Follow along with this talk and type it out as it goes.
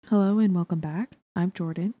Hello and welcome back. I'm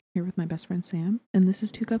Jordan, here with my best friend Sam, and this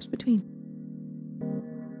is Two Cups Between.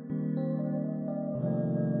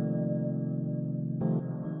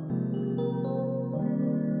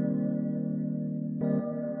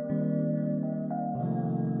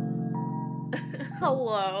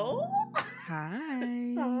 Hello?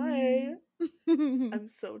 Hi. Hi. I'm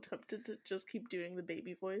so tempted to just keep doing the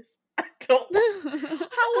baby voice. I don't. How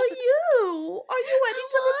are you? Are you ready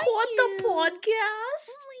to record the podcast?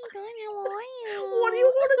 Oh my god, how are you? What do you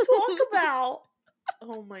want to talk about?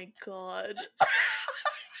 Oh my god.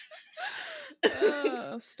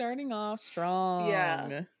 Starting off strong.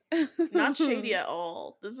 Yeah. Not shady at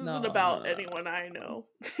all. This isn't about anyone I know.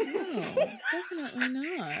 No,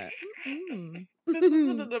 definitely not. Mm-mm. This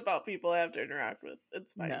isn't about people I have to interact with.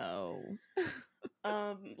 It's fine. No.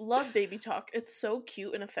 Love baby talk. It's so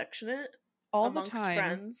cute and affectionate. All amongst the time,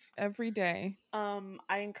 friends. every day.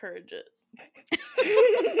 I encourage it.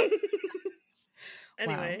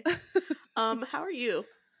 Anyway, how are you?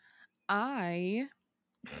 I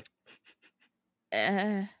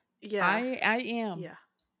Yeah. I am. Yeah.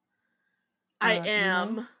 I am.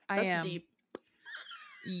 You know, I That's am. deep.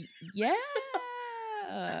 Yeah.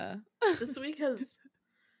 This week has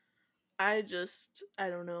I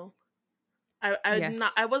don't know. I Yes.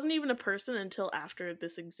 I wasn't even a person until after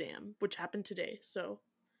this exam, which happened today. So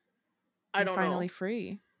I don't know. Finally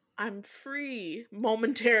free. I'm free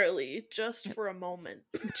momentarily, just for a moment.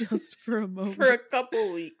 Just for a moment. For a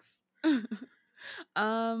couple weeks.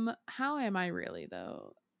 How am I really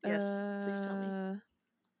though? Yes, please tell me.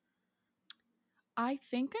 I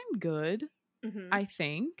think I'm good. Mm-hmm. I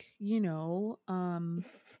think, Mm-hmm.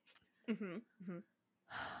 Mm-hmm.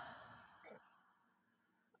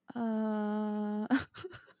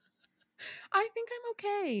 I think I'm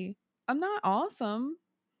okay. I'm not awesome.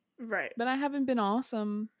 Right. But I haven't been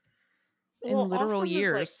awesome in literal awesome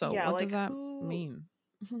years. like, so yeah, what like does that mean?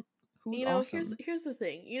 Who's awesome? Here's the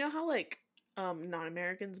thing. You know how like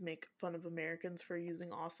non-Americans make fun of Americans for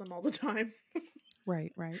using awesome all the time?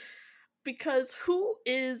 Right. Because who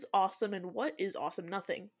is awesome and what is awesome?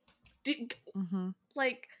 Nothing.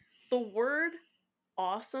 Like the word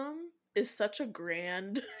awesome is such a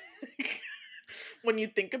grand when you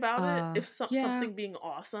think about it, if something being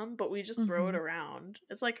awesome, but we just throw it around.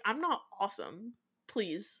 It's like, I'm not awesome.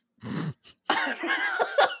 Please.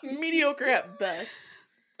 Mediocre at best.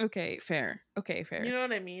 Okay, fair. You know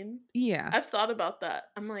what I mean? Yeah. I've thought about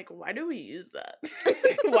that. I'm like, why do we use that?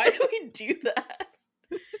 Why do we do that?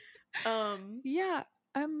 Yeah,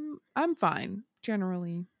 I'm fine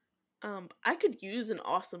generally. I could use an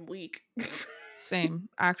awesome week. Same.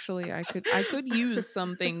 Actually, I could use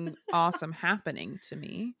something awesome happening to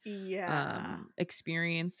me. Yeah.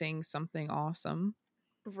 Experiencing something awesome.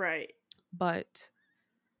 Right. But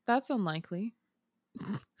that's unlikely.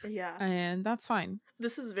 Yeah. And that's fine.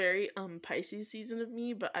 This is very Pisces season of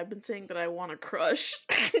me, but I've been saying that I want a crush.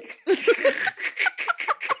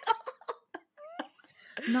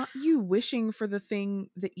 Not you wishing for the thing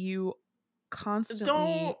that you constantly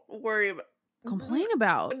don't worry about complain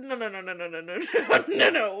about. No.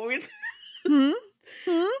 Hmm?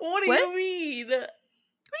 What do you mean? What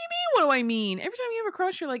do you mean, what do I mean? Every time you have a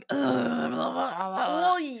crush, you're like, ugh, blah, blah, blah.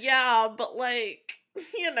 Well, yeah, but like,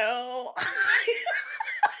 you know.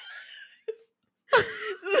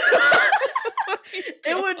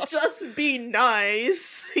 It would just be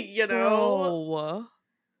nice, you know.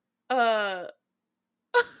 Bro.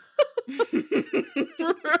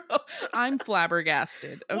 I'm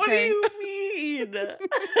flabbergasted. Okay. What do you mean?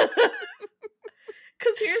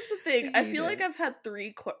 Because here's the thing. I feel like I've had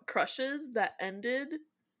 3 crushes that ended.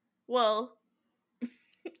 Well,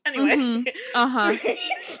 anyway.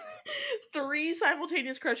 3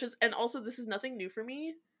 simultaneous crushes, and also this is nothing new for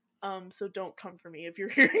me. So don't come for me if you're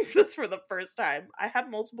hearing this for the first time. I have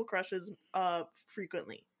multiple crushes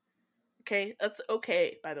frequently. Okay? That's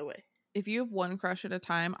okay, by the way. If you have one crush at a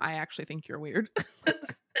time, I actually think you're weird.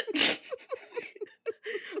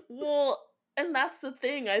 Well, and that's the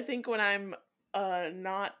thing. I think when I'm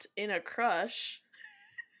not in a crush,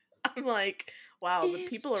 I'm like, wow, the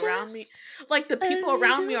people around me, like the people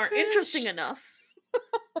around me aren't interesting enough.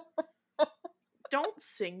 Don't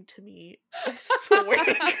sing to me. I swear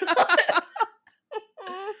to God.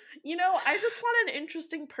 You know, I just want an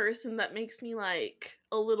interesting person that makes me like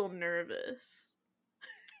a little nervous.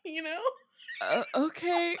 You know?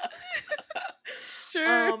 Okay.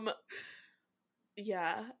 Sure.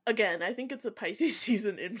 Yeah. Again, I think it's a Pisces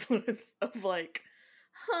season influence of like,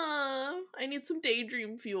 I need some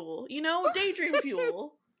daydream fuel. You know, daydream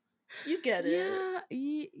fuel. You get it.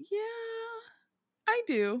 Yeah. I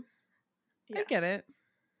do. Yeah. I get it.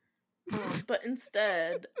 But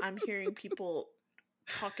instead, I'm hearing people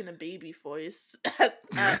talk in a baby voice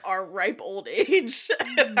at our ripe old age.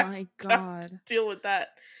 Oh my god. To deal with that.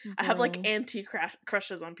 Bro. I have like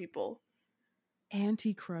anti-crushes on people.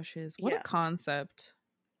 Anti-crushes. What a concept.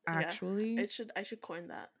 Actually. Yeah, I should coin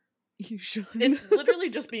that. You should. It's literally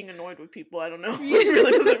just being annoyed with people. I don't know. It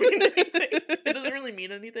really doesn't mean anything. It doesn't really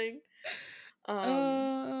mean anything.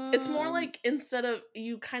 It's more like instead of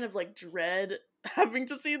you kind of like dread having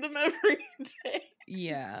to see them every day.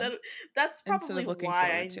 Yeah. That's probably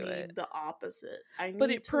why I need the opposite. But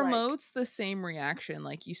it promotes the same reaction.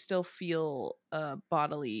 Like you still feel a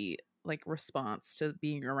bodily like response to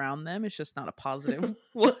being around them. It's just not a positive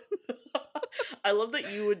one. I love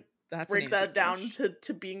that you would break that down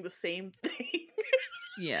to being the same thing.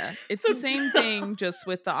 Yeah, it's the same thing, just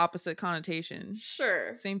with the opposite connotation.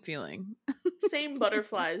 Sure. Same feeling. Same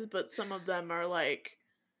butterflies, but some of them are like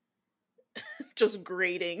just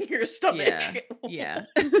grating your stomach. Yeah.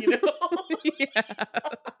 You know?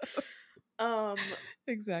 Yeah.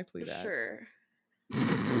 Exactly that. Sure.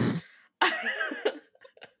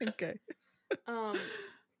 Okay.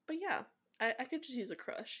 But yeah, I could just use a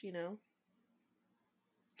crush, you know?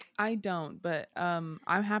 I don't, but I'm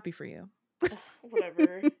happy for you.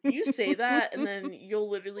 Whatever. You say that and then you'll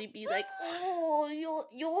literally be like, oh,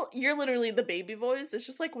 you're literally the baby voice. It's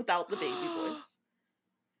just like without the baby voice.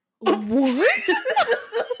 What?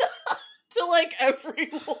 To like everyone.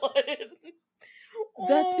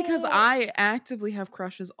 That's because I actively have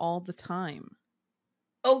crushes all the time.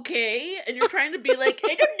 Okay, and you're trying to be like,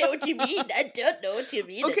 I don't know what you mean. I don't know what you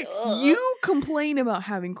mean. Okay, you complain about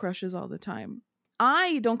having crushes all the time.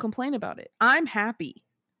 I don't complain about it. I'm happy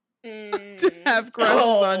to have crushes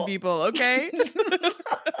on people, okay?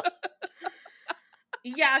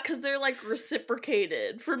 Yeah, because they're like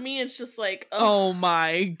reciprocated. For me, it's just like, oh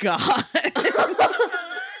my god.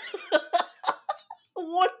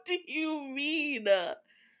 What do you mean?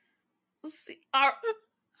 See, I'm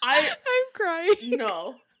crying.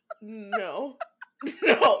 No.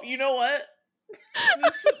 You know what?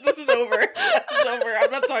 This is over. This is over.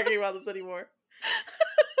 I'm not talking about this anymore.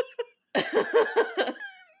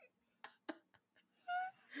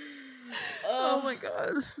 Oh my god,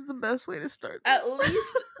 this is the best way to start this. At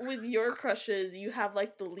least with your crushes, you have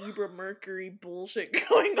like the Libra Mercury bullshit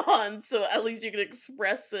going on, so at least you can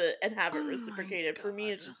express it and have it reciprocated. For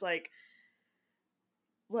me, it's just like,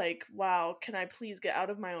 wow, can I please get out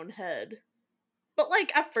of my own head? But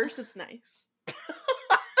like at first it's nice.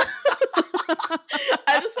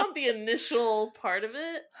 I just want the initial part of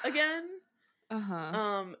it again.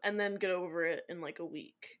 And then get over it in like a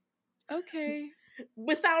week. Okay.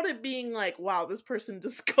 Without it being like, wow, this person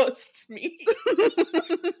disgusts me.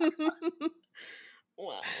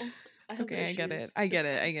 Wow. Okay, I get it. I get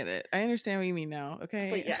it. I understand what you mean now. Okay.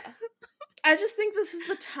 But yeah. I just think this is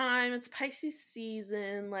the time. It's Pisces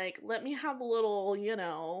season. Like, let me have a little, you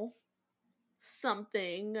know,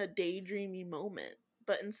 something, a daydreamy moment.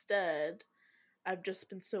 But instead, I've just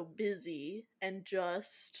been so busy and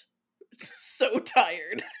just so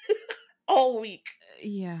tired all week.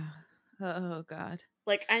 Yeah. Oh god.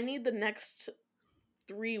 Like, I need the next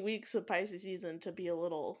 3 weeks of Pisces season to be a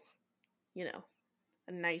little, you know,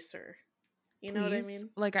 nicer. You know what I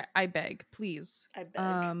mean? Like, I beg, please. I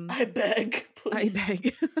beg, please. I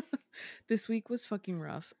beg. This week was fucking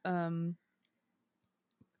rough.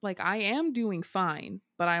 Like, I am doing fine,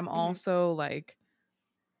 but I'm also like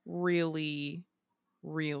really,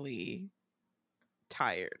 really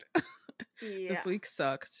tired. This week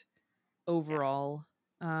sucked overall.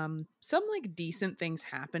 Some like decent things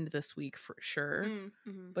happened this week for sure,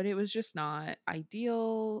 but it was just not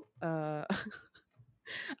ideal.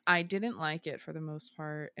 I didn't like it for the most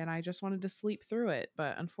part, and I just wanted to sleep through it,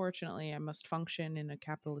 but unfortunately I must function in a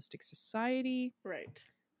capitalistic society, right,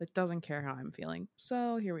 that doesn't care how I'm feeling.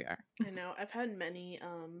 So here we are. I know. I've had many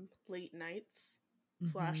late nights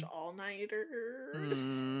 / all-nighters.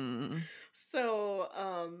 So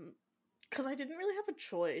because I didn't really have a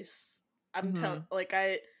choice. I'm telling, like,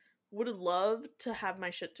 I would have loved to have my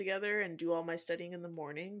shit together and do all my studying in the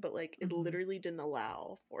morning, but like it literally didn't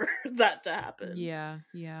allow for that to happen. Yeah.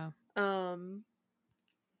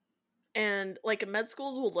 And like med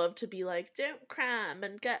schools will love to be like, don't cram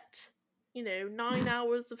and get, you know, 9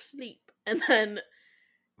 hours of sleep. And then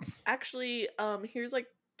actually, here's like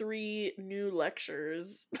 3 new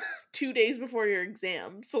lectures 2 days before your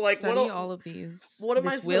exam. So like, study all of these. What am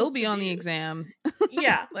I supposed to do? Will be on the exam.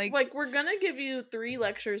 Yeah, like we're gonna give you 3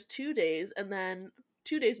 lectures 2 days, and then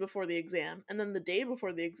 2 days before the exam, and then the day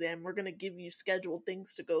before the exam, we're gonna give you scheduled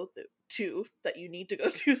things to go to that you need to go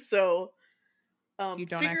to. So, You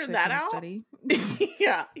don't figuring actually that come to out. study.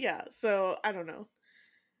 Yeah. So I don't know.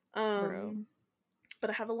 Bro. But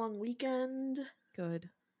I have a long weekend. Good.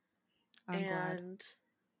 I'm glad.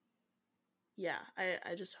 Yeah,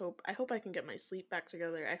 I just hope I can get my sleep back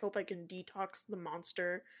together. I hope I can detox the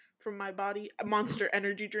monster from my body. A Monster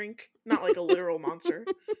energy drink, not like a literal monster.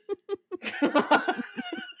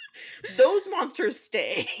 Those monsters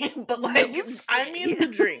stay, but like I mean the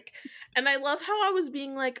drink. And I love how I was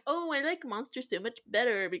being like, "Oh, I like Monster so much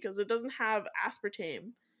better because it doesn't have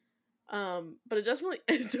aspartame." But it definitely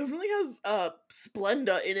has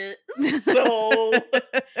Splenda in it. So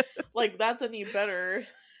like that's any better.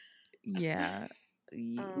 Yeah. They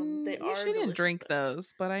You are shouldn't drink though.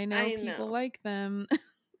 those, but I know people like them.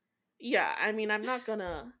 Yeah, I mean, I'm not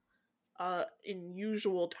gonna in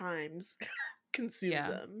usual times consume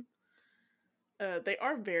them. They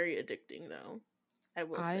are very addicting though, I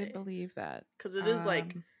will say. I believe that. Cuz it is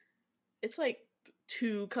like it's like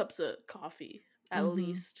 2 cups of coffee at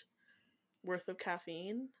least worth of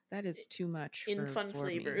caffeine. That is too much in for fun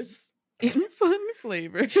flavors. In fun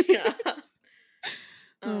flavors. Yeah.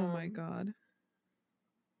 Oh my god.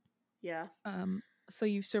 Yeah. So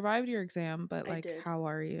you've survived your exam, but like how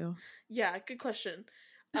are you? Yeah, good question.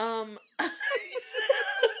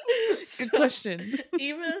 Good question.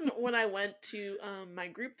 Even when I went to my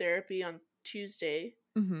group therapy on Tuesday,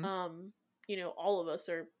 you know, all of us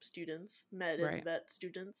are students, med and vet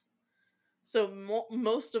students. So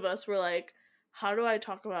most of us were like, how do I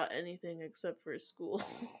talk about anything except for school?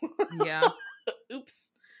 Yeah.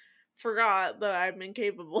 Oops. Forgot that I'm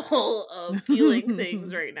incapable of feeling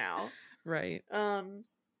things right now. Right. And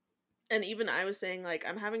even I was saying, like,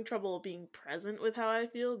 I'm having trouble being present with how I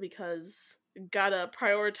feel because gotta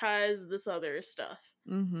prioritize this other stuff.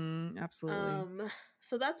 Absolutely.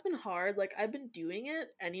 So that's been hard. Like, I've been doing it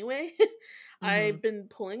anyway. I've been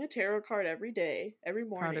pulling a tarot card every day, every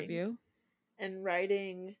morning. Proud of you. And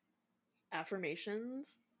writing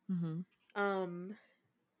affirmations.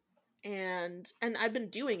 And I've been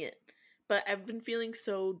doing it, but I've been feeling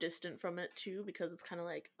so distant from it too because it's kind of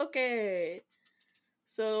like, okay,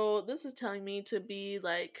 so this is telling me to be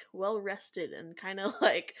like well rested and kind of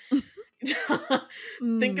like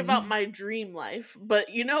think about my dream life. But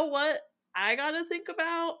you know what? I gotta think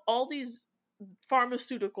about all these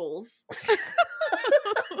pharmaceuticals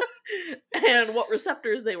and what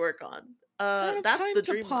receptors they work on. That's time the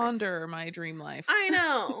to dream ponder life. my dream life. I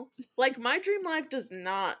know. Like my dream life does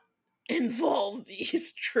not involve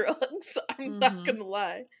these drugs. I'm not gonna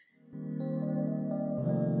lie.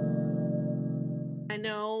 I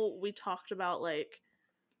know we talked about like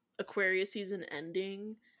Aquarius season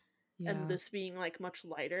ending and this being like much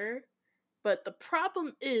lighter, but the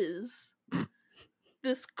problem is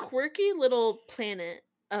this quirky little planet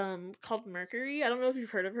called Mercury. I don't know if you've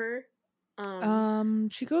heard of her.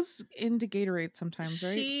 She goes into Gatorade sometimes,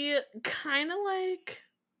 right? She kind of like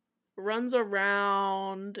runs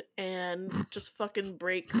around and just fucking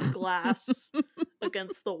breaks glass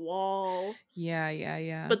against the wall.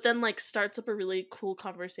 Yeah. But then like starts up a really cool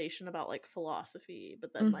conversation about like philosophy,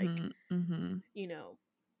 but then like you know,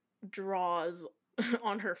 draws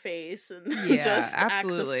on her face and just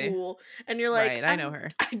acts a fool. And you're like, right, I know her.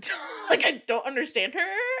 I don't understand her.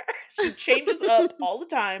 She changes up all the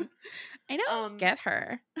time. I don't get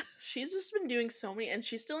her. She's just been doing so many, and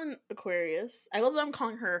she's still in Aquarius. I love that I'm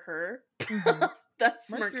calling her.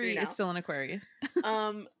 That's Mercury now. Is still in Aquarius.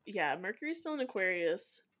 Yeah, Mercury's still in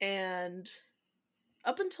Aquarius, and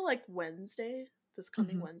up until like Wednesday, this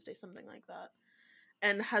coming Wednesday, something like that,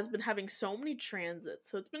 and has been having so many transits.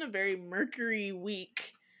 So it's been a very Mercury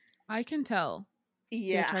week. I can tell.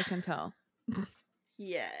 Yeah, bitch, I can tell.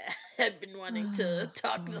 Yeah, I've been wanting to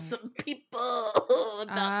talk to some people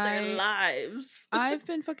about their lives. I've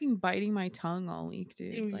been fucking biting my tongue all week,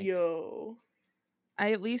 dude. Like, yo.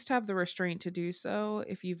 I at least have the restraint to do so.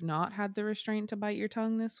 If you've not had the restraint to bite your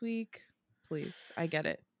tongue this week, please. I get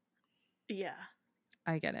it. Yeah.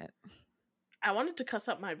 I get it. I wanted to cuss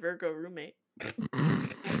out my Virgo roommate.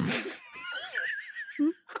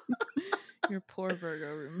 Your poor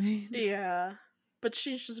Virgo roommate. Yeah. But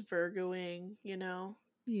she's just Virgoing, you know?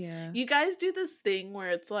 Yeah. You guys do this thing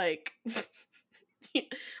where it's like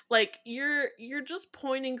like you're just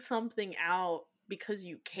pointing something out because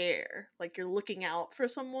you care. Like you're looking out for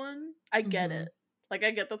someone. I get it. Like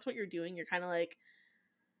I get that's what you're doing. You're kind of like,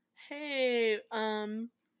 "Hey,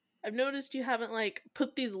 I've noticed you haven't like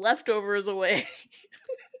put these leftovers away."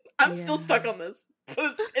 I'm still stuck on this.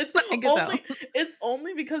 But it's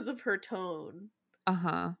only because of her tone.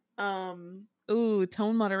 Ooh,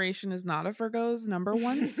 tone moderation is not a Virgo's number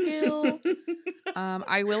one skill.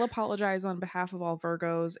 I will apologize on behalf of all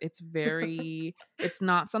Virgos. It's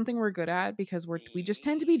not something we're good at because we just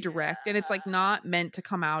tend to be direct, and it's like not meant to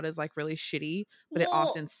come out as like really shitty, but it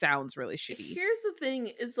often sounds really shitty. Here's the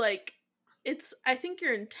thing, is like, I think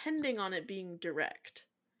you're intending on it being direct.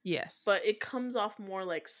 Yes. But it comes off more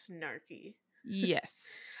like snarky.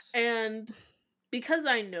 Yes. And because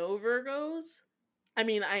I know Virgos, I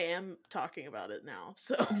mean, I am talking about it now,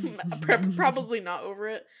 so probably not over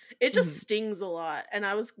it. It just stings a lot. And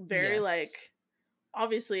I was very like,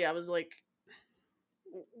 obviously I was like,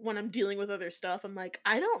 when I'm dealing with other stuff, I'm like,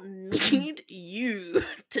 I don't need you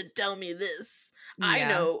to tell me this. Yeah. I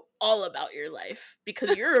know all about your life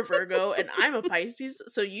because you're a Virgo and I'm a Pisces,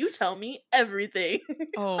 so you tell me everything.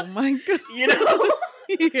 Oh my god. You know?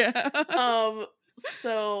 Yeah.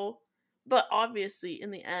 So, but obviously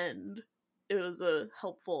in the end, it was a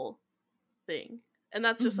helpful thing. And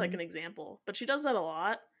that's just like an example. But she does that a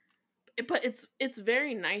lot. But it's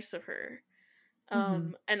very nice of her.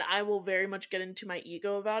 And I will very much get into my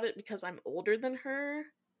ego about it because I'm older than her,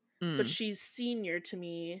 but she's senior to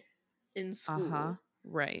me in school.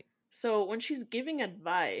 Right. So when she's giving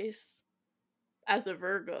advice as a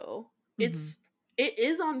Virgo, it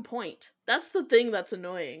is on point. That's the thing that's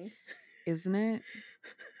annoying. Isn't it?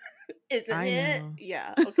 Isn't it? Know.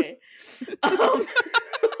 Yeah, okay. But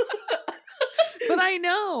I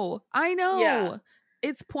know. Yeah.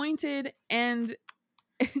 It's pointed and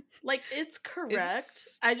like, it's correct.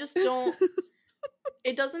 I just don't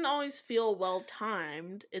it doesn't always feel well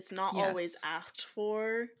timed. It's not always asked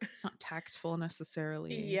for. It's not tactful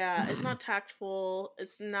necessarily. Yeah, it's not tactful.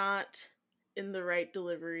 It's not in the right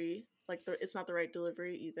delivery. Like, it's not the right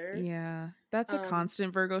delivery either. Yeah, that's a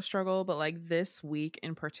constant Virgo struggle. But like this week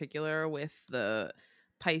in particular, with the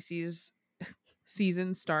Pisces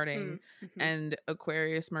season starting and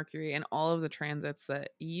Aquarius, Mercury, and all of the transits that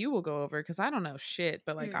you will go over, because I don't know shit,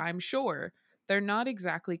 but like I'm sure they're not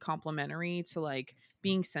exactly complementary to like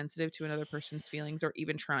being sensitive to another person's feelings or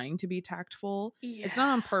even trying to be tactful. It's not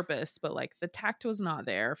on purpose, but like the tact was not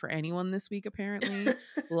there for anyone this week apparently.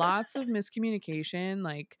 Lots of miscommunication,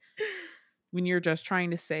 like when you're just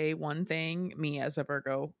trying to say one thing. Me as a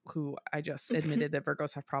Virgo, who I just admitted that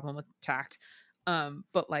Virgos have problem with tact,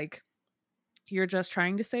 but like you're just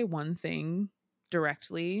trying to say one thing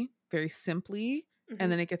directly, very simply, and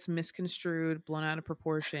then it gets misconstrued, blown out of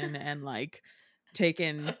proportion, and like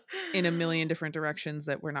taken in a million different directions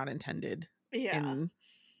that were not intended.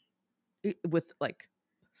 With like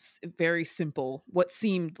very simple, what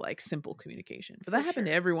seemed like simple communication. But that happened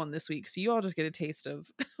to everyone this week, so you all just get a taste of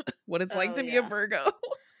what it's like to be a Virgo.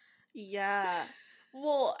 Yeah.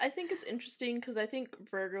 Well, I think it's interesting because I think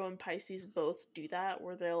Virgo and Pisces both do that,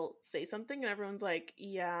 where they'll say something and everyone's like,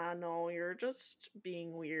 yeah, no, you're just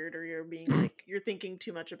being weird, or you're being like, you're thinking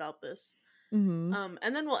too much about this. And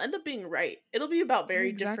then we'll end up being right. It'll be about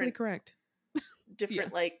very different, correct.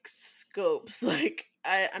 Different like scopes. Like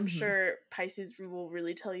I'm sure Pisces will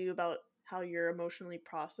really tell you about how you're emotionally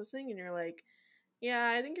processing, and you're like,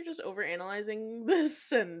 yeah, I think you're just overanalyzing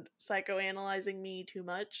this and psychoanalyzing me too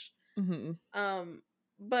much.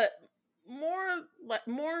 But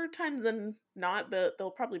more times than not,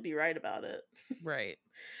 they'll probably be right about it. Right.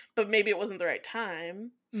 But maybe it wasn't the right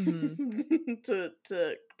time to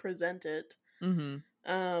present it.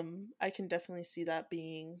 I can definitely see that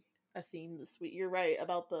being a theme this week. You're right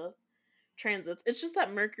about the transits. It's just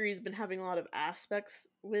that Mercury's been having a lot of aspects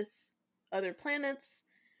with other planets,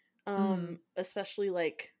 especially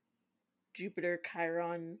like Jupiter,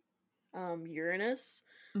 Chiron, Uranus.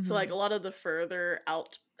 So like a lot of the further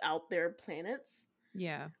out there planets,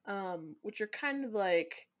 which are kind of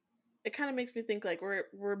like, it kind of makes me think like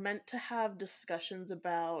we're meant to have discussions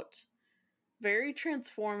about very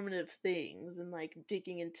transformative things, and like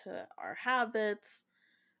digging into our habits,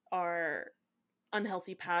 our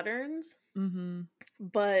unhealthy patterns.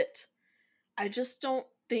 But I just don't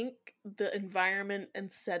think the environment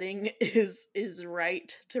and setting is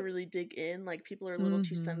right to really dig in. Like, people are a little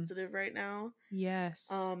too sensitive right now. Yes.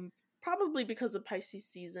 Probably because of Pisces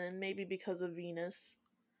season, maybe because of Venus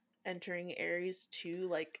entering Aries too.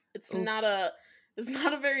 Like, it's not a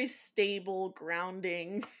very stable,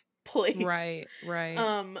 grounding place. Right.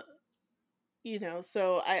 You know,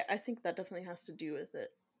 so I think that definitely has to do with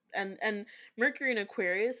it. And Mercury in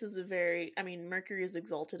Aquarius is Mercury is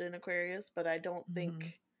exalted in Aquarius, but I don't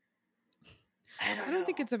think I don't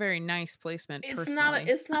think it's a very nice placement. It's personally.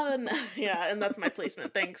 It's not yeah, and that's my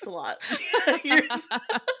placement. Thanks a lot.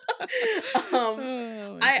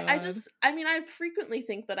 I frequently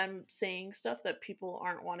think that I'm saying stuff that people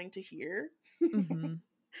aren't wanting to hear.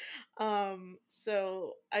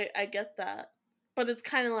 So I get that, but it's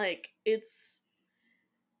kind of like, it's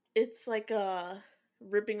it's like a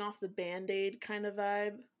ripping off the Band-Aid kind of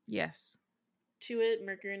vibe. Yes. To it,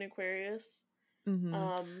 Mercury and Aquarius.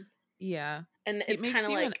 Yeah. And It it's makes kind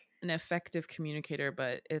of you like an effective communicator,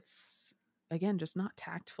 but it's again just not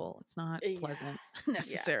tactful. It's not pleasant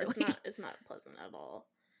necessarily. Yeah, it's not pleasant at all.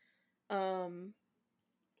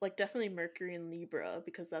 Like definitely Mercury and Libra,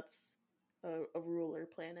 because that's a ruler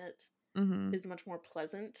planet, is much more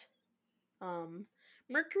pleasant.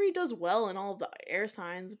 Mercury does well in all of the air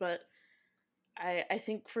signs, but I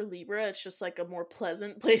think for Libra it's just like a more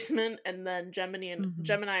pleasant placement, and then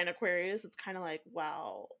Gemini and Aquarius, it's kind of like,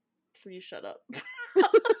 wow, please shut up.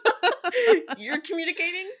 You're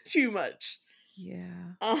communicating too much.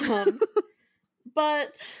 Yeah.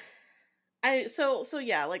 But so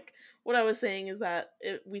yeah, like what I was saying is that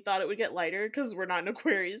we thought it would get lighter because we're not in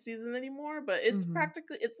Aquarius season anymore, but it's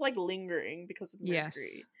practically, it's like lingering because of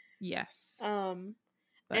Mercury. Yes.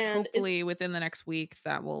 But and hopefully within the next week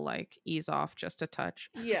that will like ease off just a touch.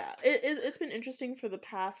 Yeah, it's been interesting for the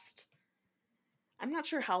past, I'm not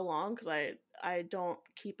sure how long, because I don't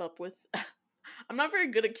keep up with I'm not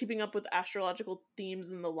very good at keeping up with astrological themes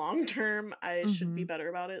in the long term. I should be better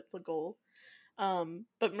about it. It's a goal.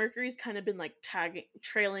 But Mercury's kind of been like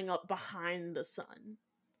trailing up behind the sun.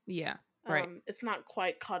 Yeah, right. It's not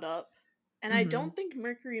quite caught up. And I don't think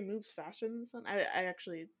Mercury moves faster than the sun. I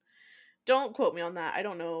actually, don't quote me on that. I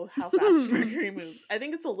don't know how fast Mercury moves. I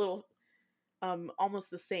think it's a little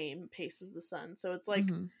almost the same pace as the sun. So it's like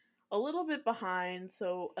a little bit behind.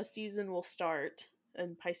 So a season will start,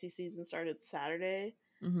 and Pisces season started Saturday.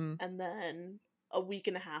 And then a week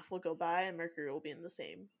and a half will go by and Mercury will be in the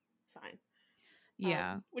same sign.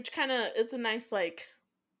 Yeah. Which kind of, it's a nice like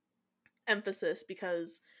emphasis,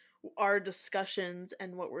 because our discussions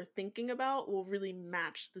and what we're thinking about will really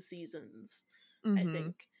match the seasons, I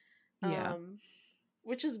think. Yeah.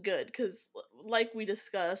 Which is good, because like we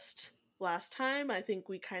discussed last time, I think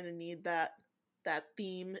we kind of need that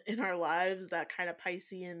theme in our lives, that kind of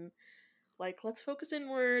Piscean, like, let's focus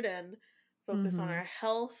inward and focus on our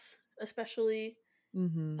health, especially.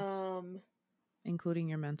 Including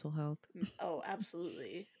your mental health. Oh,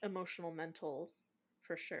 absolutely. Emotional, mental,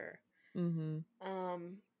 for sure.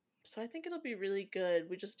 So I think it'll be really good.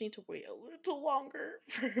 We just need to wait a little longer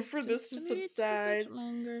for this to subside.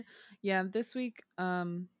 Longer. Yeah, this week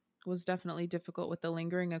was definitely difficult with the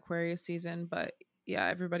lingering Aquarius season, but yeah,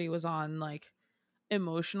 everybody was on like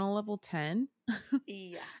emotional level 10.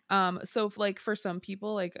 Yeah. So like for some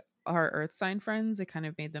people, like our earth sign friends, it kind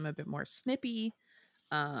of made them a bit more snippy,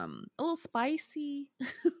 a little spicy.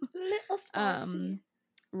 Little spicy.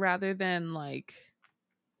 Rather than like,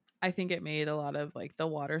 I think it made a lot of like the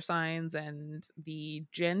water signs and the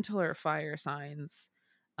gentler fire signs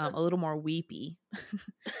a little more weepy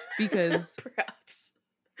because perhaps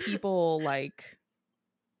people like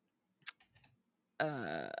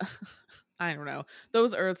I don't know,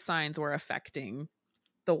 those earth signs were affecting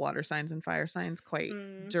the water signs and fire signs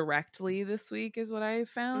quite directly this week is what I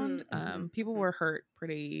found. People were hurt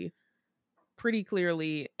pretty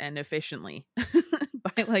clearly and efficiently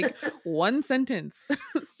by like one sentence.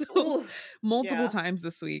 So Ooh, multiple times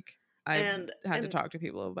this week I've had to and talk to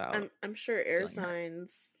people about I'm sure air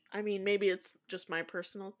signs hurt. I mean, maybe it's just my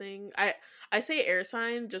personal thing. I say air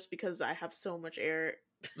sign just because I have so much air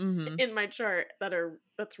in my chart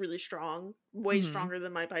that's really strong, way stronger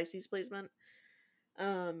than my Pisces placement.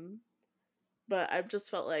 But I've just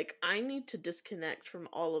felt like I need to disconnect from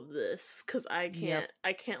all of this, because I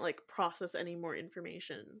can't like process any more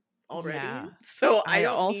information already. Yeah. So I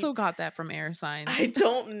also got that from air signs. I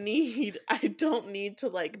don't need to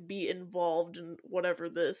like be involved in whatever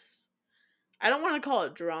this, I don't want to call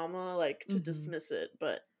it drama, like to dismiss it,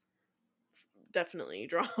 but definitely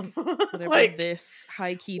drama. Whatever like this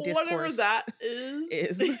high key discourse, whatever that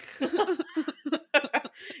is.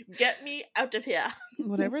 Get me out of here.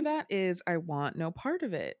 Whatever that is, I want no part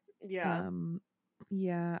of it. Yeah.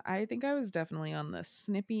 Yeah, I think I was definitely on the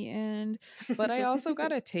snippy end, but I also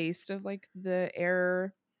got a taste of like the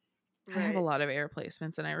air. Right. I have a lot of air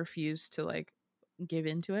placements and I refuse to like give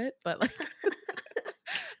into it, but like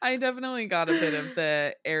I definitely got a bit of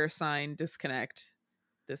the air sign disconnect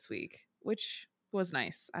this week, which was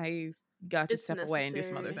nice. I got to step away and do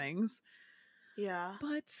some other things. Yeah.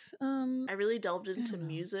 But I really delved into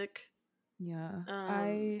music. Yeah.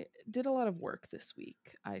 I did a lot of work this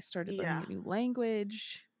week. I started learning a new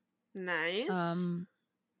language. Nice.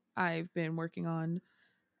 I've been working on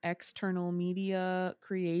external media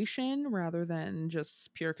creation rather than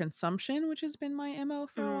just pure consumption, which has been my MO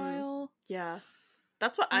for a while. Yeah.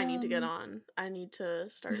 That's what I need to get on. I need to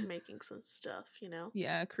start making some stuff,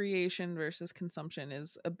 Yeah, creation versus consumption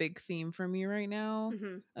is a big theme for me right now.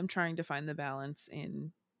 Mm-hmm. I'm trying to find the balance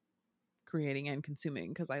in creating and consuming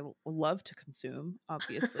because I love to consume,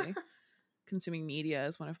 obviously. Consuming media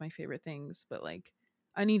is one of my favorite things, but like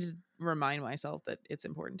I need to remind myself that it's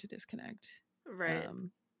important to disconnect. Right.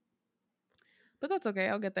 But that's okay.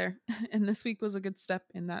 I'll get there. And this week was a good step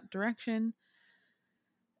in that direction.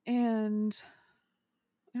 And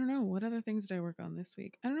I don't know, what other things did I work on this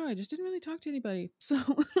week? I don't know. I just didn't really talk to anybody. So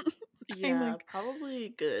yeah, probably a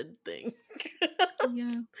good thing.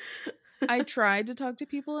 Yeah. I tried to talk to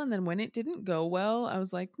people, and then when it didn't go well, I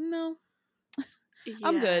was like, no,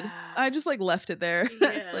 I'm good. I just like left it there.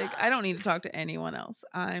 It's like, I don't need to talk to anyone else.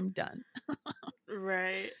 I'm done.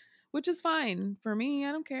 Right. Which is fine. For me,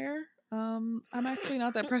 I don't care. I'm actually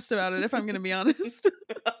not that pressed about it, if I'm going to be honest.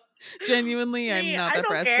 Genuinely, I'm not that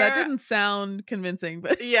pressed. Care. That didn't sound convincing,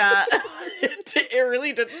 but yeah, it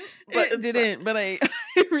really didn't. But it didn't, fine. But I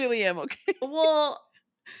really am okay. Well,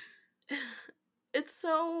 it's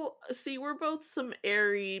so, see, we're both some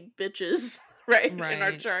airy bitches, right? In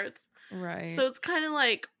our charts. Right. So it's kind of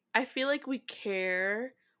like, I feel like we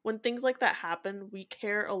care when things like that happen. We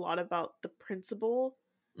care a lot about the principle.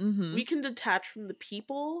 Mm-hmm. We can detach from the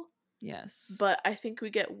people. Yes. But I think we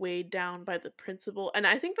get weighed down by the principle. And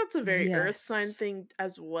I think that's a very earth sign thing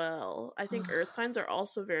as well. I think earth signs are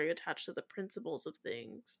also very attached to the principles of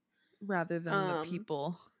things. Rather than the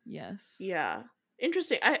people. Yes. Yeah.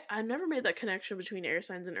 Interesting. I never made that connection between air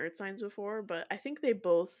signs and earth signs before, but I think they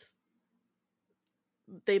both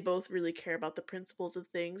really care about the principles of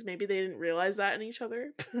things. Maybe they didn't realize that in each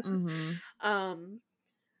other. Mm-hmm.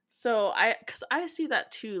 So because I see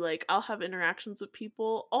that too. Like, I'll have interactions with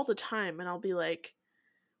people all the time, and I'll be like,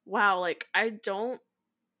 wow, like, I don't,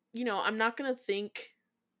 I'm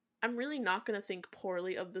really not gonna think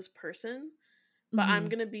poorly of this person, but I'm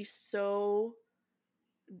gonna be so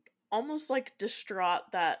almost like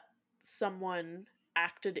distraught that someone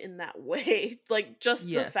acted in that way. Like, just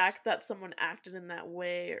the fact that someone acted in that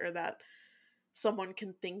way, or that someone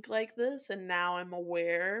can think like this, and now I'm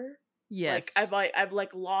aware. Like, I've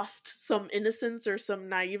like lost some innocence or some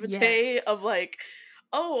naivete of like,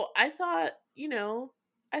 oh, I thought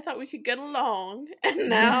we could get along, and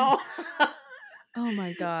now oh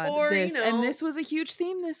my god. Or and this was a huge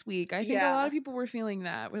theme this week. I think a lot of people were feeling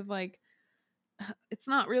that with like, it's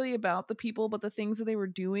not really about the people, but the things that they were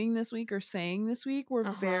doing this week or saying this week were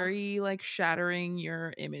very like shattering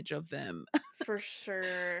your image of them. For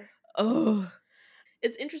sure. Oh,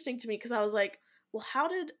 it's interesting to me because I was like, well, how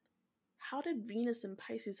did Venus and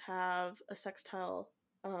Pisces have a sextile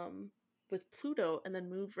with Pluto and then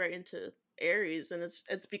move right into Aries? And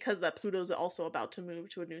it's because that Pluto's also about to move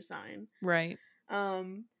to a new sign. Right.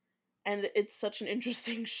 And it's such an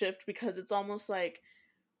interesting shift because it's almost like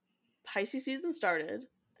Pisces season started,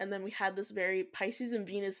 and then we had this very Pisces and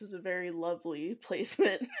Venus is a very lovely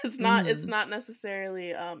placement. It's not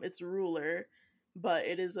necessarily its ruler, but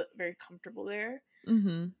it is very comfortable there.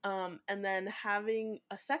 Mm-hmm. And then having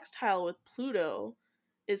a sextile with Pluto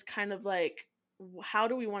is kind of like, how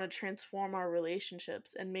do we want to transform our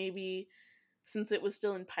relationships? And maybe since it was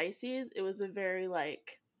still in Pisces, it was a very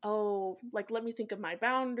like, oh, like, let me think of my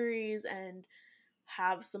boundaries and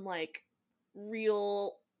have some like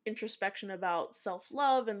real introspection about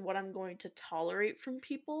self-love and what I'm going to tolerate from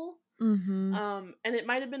people. Mm-hmm. And it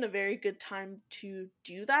might have been a very good time to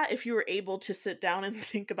do that if you were able to sit down and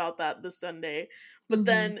think about that this Sunday. But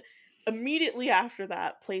then immediately after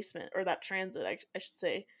that placement, or that transit, I should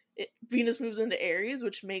say, Venus moves into Aries,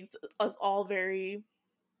 which makes us all very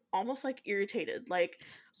almost like irritated. Like,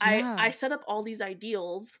 I set up all these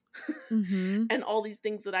ideals and all these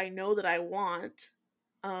things that I know that I want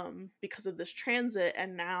because of this transit,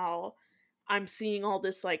 and now I'm seeing all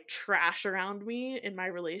this like trash around me in my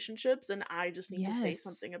relationships, and I just need to say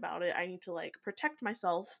something about it. I need to like protect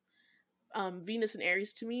myself. Venus and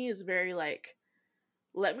Aries to me is very like,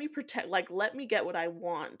 let me get what I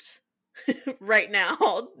want right now,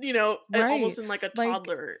 almost in like a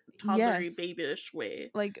toddlery babyish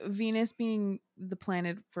way. Like Venus being the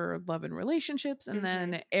planet for love and relationships, and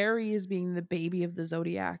then Aries being the baby of the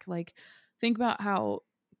zodiac. Like, think about how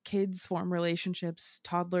kids form relationships,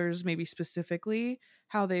 toddlers maybe specifically,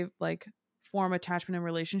 how they like form attachment and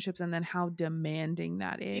relationships, and then how demanding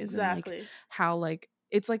that is. Exactly. And like how like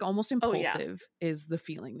it's like almost impulsive is the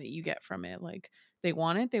feeling that you get from it. Like, they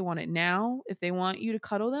want it now. If they want you to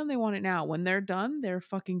cuddle them, they want it now. When they're done, they're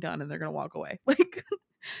fucking done, and they're gonna walk away. Like,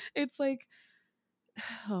 it's like,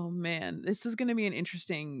 oh man, this is gonna be an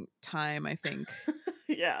interesting time, I think.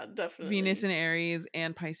 Yeah, definitely. Venus in Aries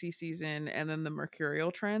and Pisces season, and then the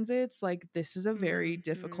mercurial transits. Like, this is a very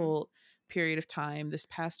difficult period of time. This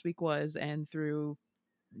past week was, and through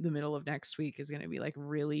the middle of next week is going to be like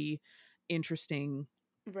really interesting,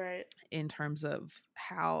 right, in terms of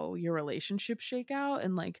how your relationships shake out,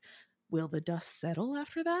 and like, will the dust settle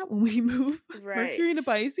after that when we move Mercury into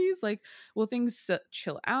Pisces? Like, will things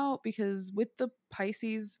chill out? Because with the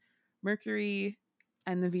Pisces Mercury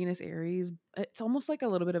and the Venus Aries, it's almost like a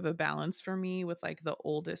little bit of a balance for me, with like the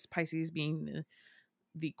oldest, Pisces being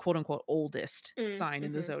the quote unquote oldest sign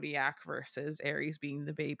in the zodiac, versus Aries being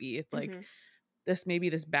the baby. It's like this, maybe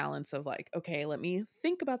this balance of like, okay, let me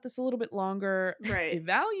think about this a little bit longer, right,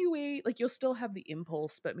 evaluate. Like, you'll still have the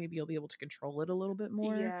impulse, but maybe you'll be able to control it a little bit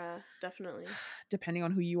more. Yeah, definitely. Depending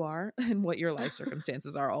on who you are and what your life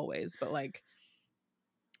circumstances are, always. But like,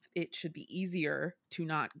 it should be easier to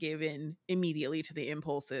not give in immediately to the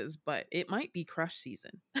impulses, but it might be crush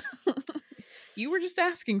season. You were just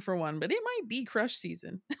asking for one, but it might be crush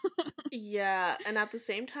season. Yeah, and at the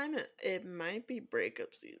same time, it might be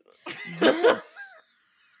breakup season. Yes.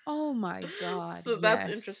 Oh my god. So that's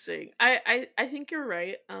interesting. I think you're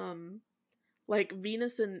right. Like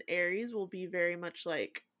Venus and Aries will be very much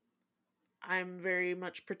like, I'm very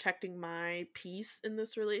much protecting my peace in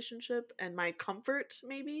this relationship and my comfort,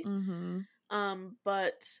 maybe.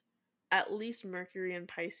 But at least Mercury and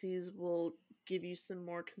Pisces will give you some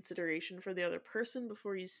more consideration for the other person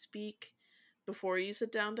before you speak, before you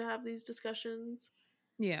sit down to have these discussions.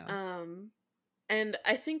 Yeah. And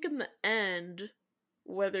I think in the end,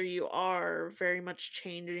 whether you are very much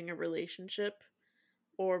changing a relationship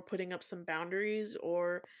or putting up some boundaries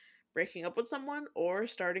or breaking up with someone or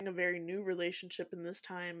starting a very new relationship in this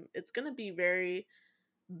time, it's going to be very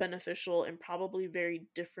beneficial and probably very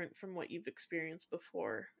different from what you've experienced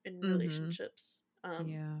before in relationships.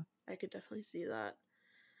 Yeah. I could definitely see that.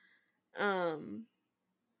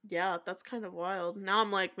 Yeah, that's kind of wild. Now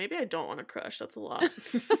I'm like, maybe I don't want to crush. That's a lot.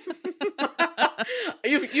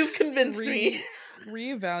 You've convinced me.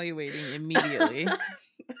 Reevaluating immediately.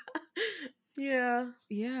 Yeah.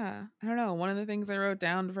 I don't know. One of the things I wrote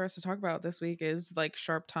down for us to talk about this week is like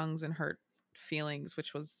sharp tongues and hurt feelings,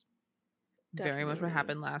 which was very much what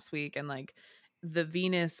happened last week. And like the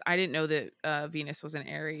Venus, I didn't know that Venus was an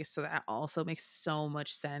Aries, so that also makes so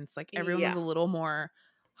much sense. Like, everyone was a little more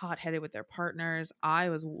hot-headed with their partners. I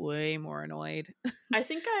was way more annoyed. I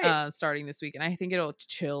think starting this week, and I think it'll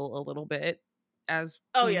chill a little bit as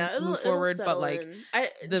move forward. But like,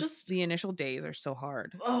 the initial days are so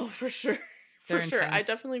hard. Oh, for sure. For sure. I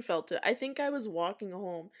definitely felt it. I think I was walking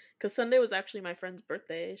home because Sunday was actually my friend's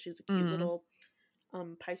birthday. She's a cute little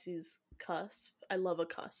Pisces cusp. I love a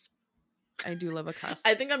cusp. I do love a cusp.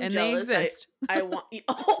 I think I'm jealous. They exist. I want.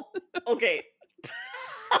 Oh, okay.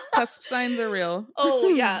 Cusp signs are real. Oh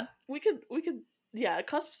yeah, we could. Yeah,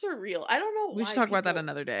 cusps are real. I don't know. We should talk about that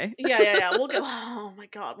another day. Yeah. We'll get. Oh my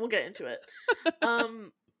god, we'll get into it.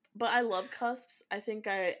 But I love cusps. I think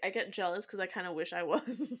I get jealous because I kind of wish I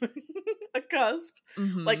was a cusp.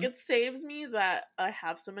 Like, it saves me that I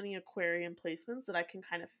have so many Aquarian placements that I can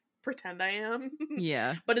kind of pretend I am.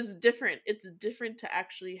 Yeah. But it's different. It's different to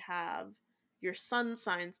actually have your sun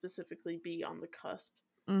sign specifically be on the cusp.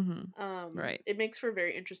 Right. It makes for a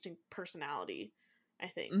very interesting personality, I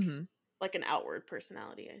think. Like an outward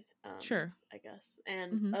personality, sure. I guess.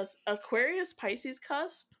 And Aquarius Pisces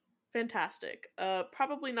cusp, fantastic.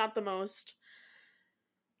 Probably not the most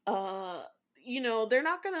they're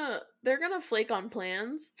gonna flake on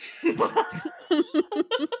plans.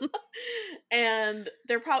 And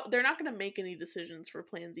they're not gonna make any decisions for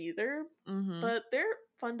plans either. But they're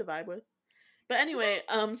fun to vibe with. But anyway,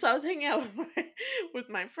 so I was hanging out with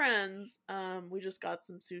my friends. We just got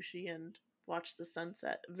some sushi and watched the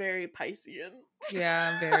sunset. Very Piscean.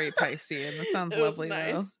 Yeah, very Piscean. That sounds lovely,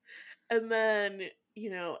 nice. Though. And then,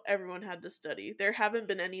 everyone had to study. There haven't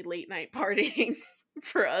been any late night partying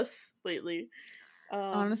for us lately.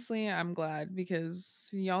 Honestly, I'm glad, because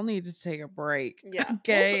y'all need to take a break. Yeah.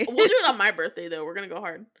 Okay. We'll do it on my birthday, though. We're gonna go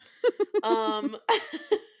hard.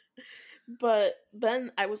 But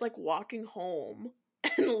then I was like walking home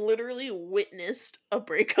and literally witnessed a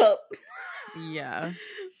breakup. Yeah.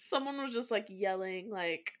 Someone was just like yelling,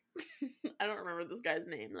 like, I don't remember this guy's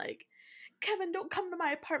name, like, Kevin, don't come to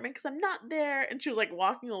my apartment because I'm not there. And she was like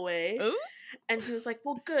walking away. Ooh. And he was like,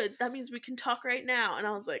 well, good. That means we can talk right now. And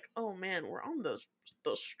I was like, oh man, we're on those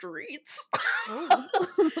streets. Oh.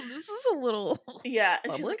 This is a little yeah.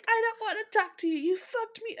 And she's like, I don't want to talk to you. You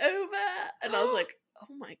fucked me over. And I was like,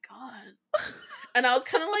 oh my god. And I was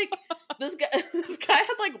kind of like this guy had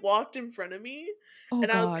like walked in front of me, Oh,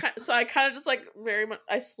 and I was God. I kind of just like very much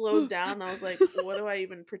I slowed down. And I was like, what do I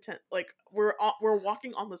even pretend? Like we're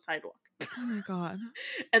walking on the sidewalk. Oh my God.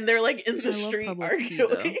 And they're like in the I love street public pee, though.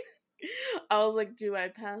 arguing. I was like, do I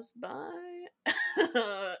pass by? Very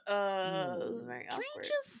Can awkward. I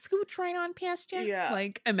just scooch right on past you? Yeah.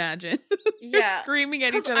 Like, imagine. Yeah. You're screaming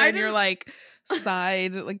at each other and you're like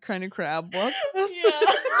side, like trying to crab walk. Yeah.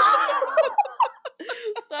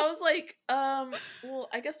 So I was like, well,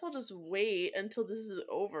 I guess I'll just wait until this is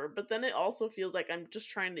over. But then it also feels like I'm just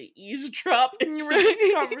trying to eavesdrop into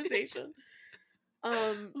this conversation.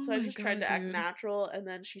 So I just tried to act natural, and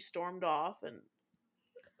then she stormed off, and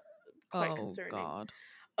quite concerning. God.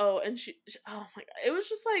 Oh, and she oh my God, it was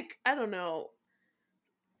just like, I don't know.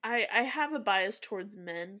 I have a bias towards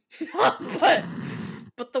men,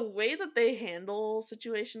 but the way that they handle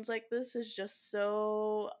situations like this is just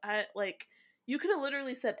so you could have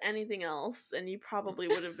literally said anything else and you probably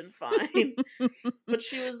would have been fine. But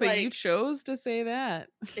she was but you chose to say that.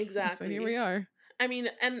 Exactly. So here we are. I mean,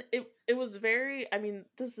 and it was very, I mean,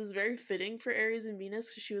 this is very fitting for Aries and Venus,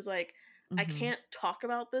 because she was like, I can't talk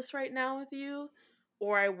about this right now with you,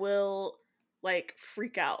 or I will like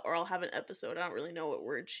freak out, or I'll have an episode. I don't really know what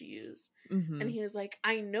word she used. And he was like,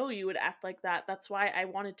 I know you would act like that. That's why I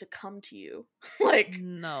wanted to come to you. Like,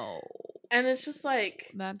 no. And it's just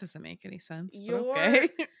like, that doesn't make any sense. But okay.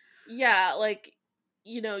 Yeah, like,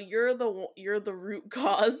 you know, you're the root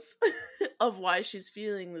cause of why she's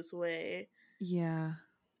feeling this way. Yeah.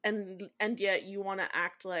 And yet you want to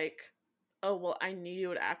act like, oh, well, I knew you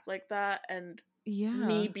would act like that, and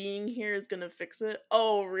me being here is gonna fix it.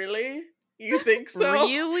 Oh, really? You think so?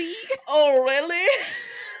 Really? Oh, really?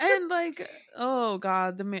 And like, oh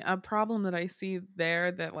God, a problem that I see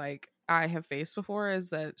there that like I have faced before is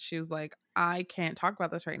that she was like, I can't talk about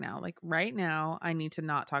this right now. Like right now, I need to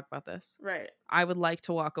not talk about this. Right. I would like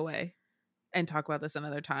to walk away and talk about this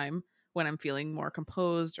another time when I'm feeling more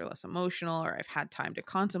composed or less emotional, or I've had time to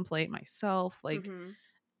contemplate myself. Like,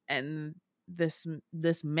 and this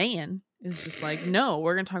man is just like, no,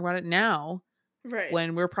 we're gonna talk about it now. Right.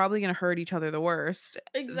 When we're probably gonna hurt each other the worst.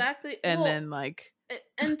 Exactly. And then like,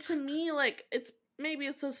 and to me, like, it's maybe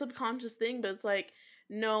it's a subconscious thing, but it's like,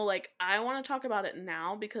 no, like, I want to talk about it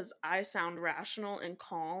now because I sound rational and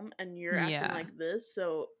calm, and you're acting like this.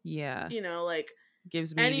 So you know, like,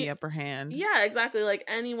 gives me the upper hand. Yeah, exactly. Like,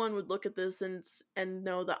 anyone would look at this and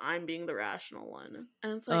know that I'm being the rational one,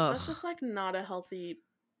 and it's like, that's just like not a healthy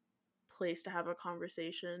place to have a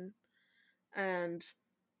conversation. And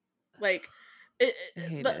like,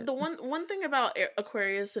 the one thing about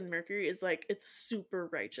Aquarius and Mercury is like, it's super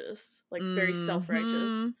righteous, like very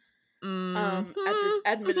self-righteous.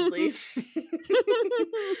 Admittedly.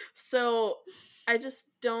 So I just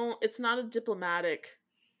don't, it's not a diplomatic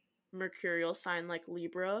mercurial sign like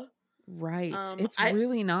Libra. Right. It's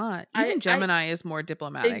really not. Even Gemini is more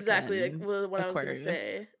diplomatic. Exactly. Like what Aquarius. I was going to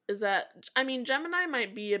say is that, I mean, Gemini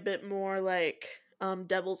might be a bit more like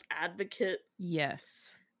devil's advocate.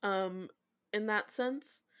 Yes. In that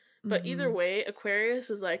sense. But either way, Aquarius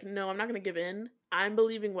is like, no, I'm not going to give in. I'm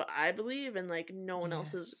believing what I believe, and like no one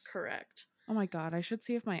else is correct. Oh my God, I should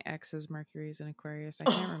see if my ex's Mercury is in Aquarius.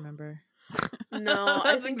 I can't remember. No,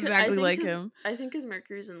 I think exactly like him. I think his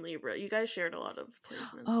Mercury's in Libra. You guys shared a lot of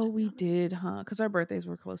placements. Oh, we did, huh? Because our birthdays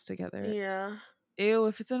were close together. Yeah. Ew,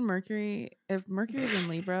 if it's in Mercury, if Mercury's in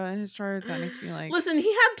Libra in his chart, that makes me like... Listen,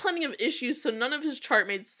 he had plenty of issues, so none of his chart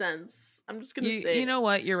made sense. I'm just gonna say. You know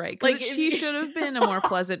what? You're right. Because he should have been a more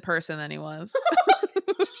pleasant person than he was.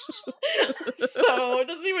 So, it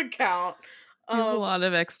doesn't even count. He has a lot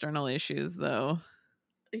of external issues, though.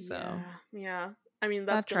 So. Yeah. I mean,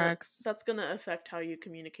 that's gonna affect how you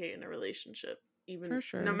communicate in a relationship, even for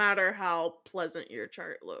sure. No matter how pleasant your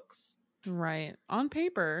chart looks. Right. On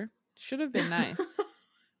paper, should have been nice.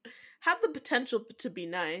 Had the potential to be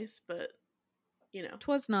nice, but you know,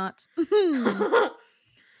 'twas not.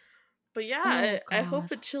 But yeah, I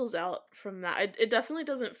hope it chills out from that. It definitely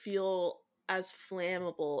doesn't feel as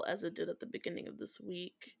flammable as it did at the beginning of this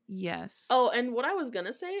week. Yes. Oh, and what I was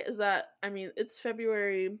gonna say is that, I mean, it's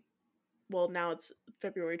February. Well, now it's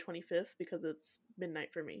February 25th because it's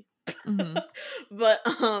midnight for me. But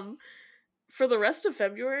for the rest of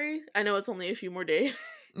February, I know it's only a few more days.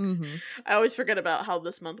 I always forget about how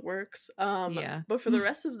this month works. But for the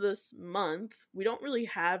rest of this month, we don't really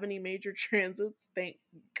have any major transits, thank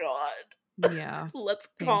God. Yeah. Let's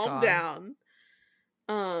calm down.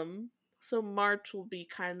 So March will be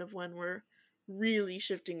kind of when we're really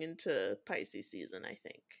shifting into Pisces season, I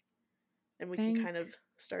think. And we can kind of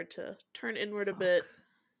start to turn inward a bit.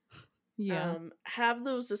 Yeah. Have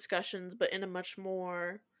those discussions, but in a much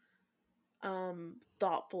more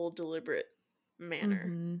thoughtful, deliberate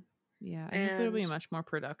manner. Yeah, I think it'll be much more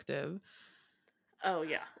productive. Oh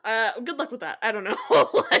yeah. Good luck with that. I don't know.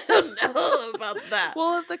 I don't know about that.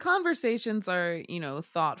 Well, if the conversations are,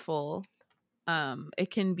 thoughtful,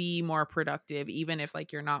 it can be more productive even if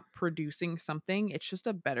like you're not producing something. It's just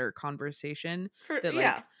a better conversation that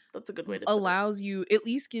like that's a good way to allows you, at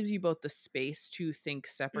least gives you both the space to think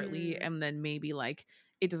separately, and then maybe like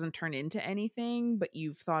it doesn't turn into anything, but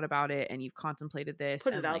you've thought about it and you've contemplated this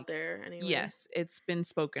put and it like out there anyway. Yes, it's been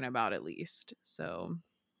spoken about at least. So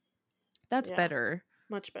that's better.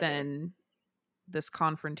 Much better than this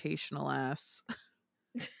confrontational ass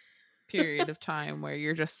period of time where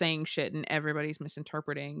you're just saying shit and everybody's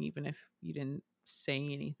misinterpreting even if you didn't say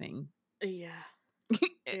anything.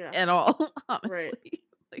 At all, honestly. Right.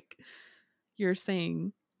 Like you're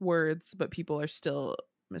saying words but people are still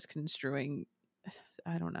misconstruing.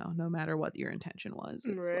 I don't know, no matter what your intention was,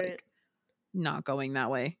 it's like not going that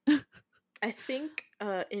way. I think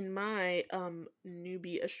in my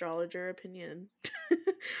newbie astrologer opinion,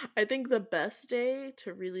 I think the best day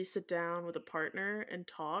to really sit down with a partner and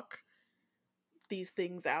talk these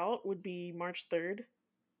things out would be March 3rd.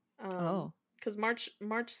 Because March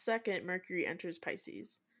 2nd, Mercury enters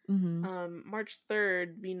Pisces. March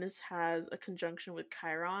 3rd, Venus has a conjunction with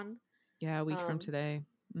Chiron. Yeah, a week from today.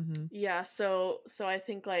 Yeah, so I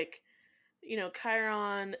think like,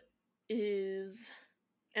 Chiron is,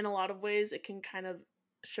 in a lot of ways, it can kind of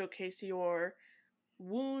showcase your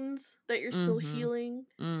wounds that you're still healing.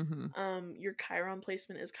 Your Chiron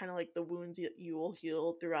placement is kind of like the wounds you will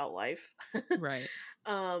heal throughout life. Right.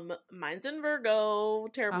 Mine's in Virgo.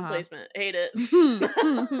 Terrible placement. Hate it.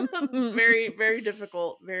 Very, very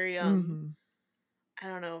difficult. Very I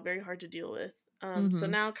don't know, very hard to deal with. So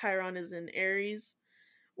now Chiron is in Aries,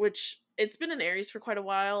 which it's been in Aries for quite a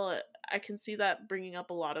while. I can see that bringing up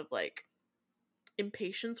a lot of like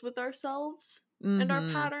impatience with ourselves and our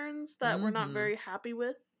patterns that we're not very happy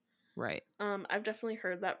with. Right. I've definitely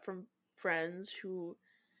heard that from friends who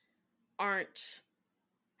aren't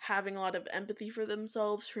having a lot of empathy for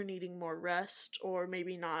themselves, for needing more rest, or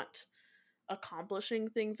maybe not accomplishing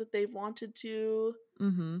things that they've wanted to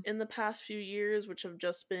in the past few years, which have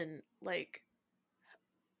just been like,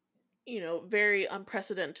 very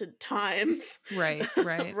unprecedented times. Right.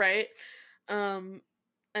 Right.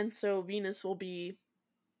 And so Venus will be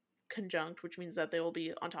conjunct, which means that they will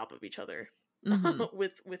be on top of each other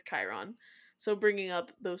with Chiron. So bringing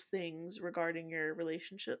up those things regarding your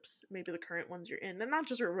relationships, maybe the current ones you're in, and not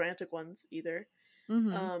just romantic ones either.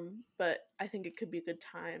 But I think it could be a good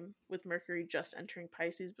time with Mercury just entering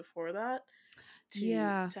Pisces before that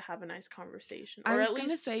to have a nice conversation. Or I was going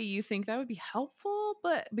to say, you think that would be helpful,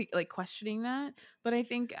 but like questioning that. But I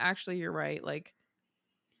think actually you're right. Like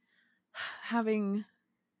having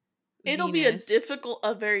it'll Venus, be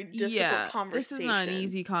a very difficult conversation. This is not an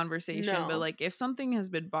easy conversation, but like if something has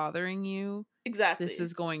been bothering you, this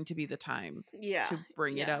is going to be the time to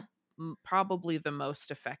bring it up probably the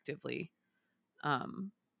most effectively.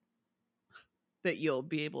 That you'll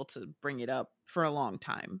be able to bring it up for a long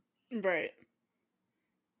time. Right.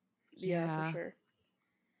 Yeah, for sure.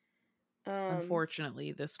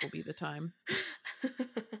 Unfortunately, this will be the time.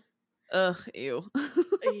 Ugh, ew.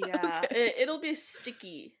 Yeah, okay. It'll be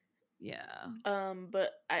sticky. Yeah.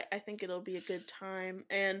 But I think it'll be a good time.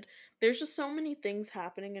 And there's just so many things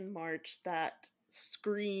happening in March that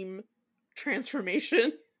scream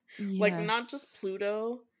transformation. Yes. Like not just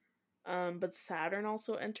Pluto, but Saturn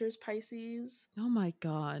also enters Pisces. Oh my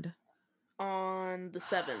god. On the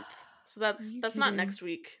 7th. So that's not next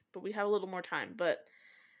week, but we have a little more time. But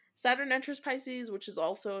Saturn enters Pisces, which is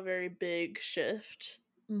also a very big shift.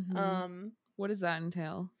 What does that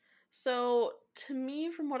entail? So to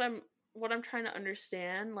me, from what I'm trying to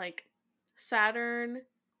understand, like Saturn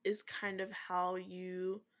is kind of how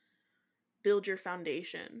you build your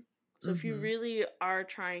foundation. So if you really are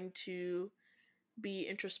trying to be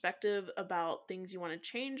introspective about things you want to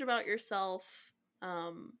change about yourself,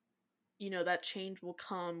 that change will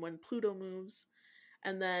come when Pluto moves,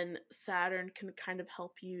 and then Saturn can kind of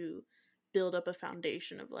help you build up a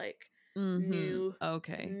foundation of like new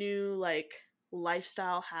like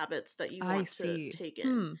lifestyle habits that you want to take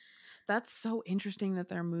in. That's so interesting that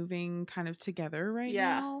they're moving kind of together right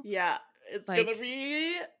now. Yeah, it's like, gonna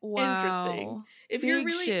be interesting. If you're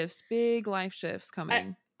really shifts, big life shifts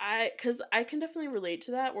coming. Because I can definitely relate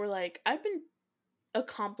to that. Where like I've been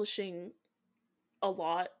accomplishing a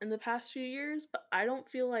lot in the past few years, but I don't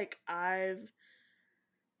feel like I've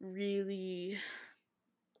really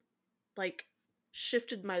like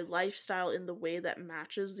shifted my lifestyle in the way that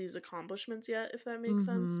matches these accomplishments yet, if that makes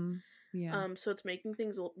sense. Mm-hmm. Yeah. So it's making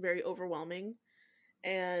things very overwhelming.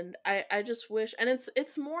 And I just wish, and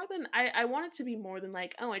it's more than, I want it to be more than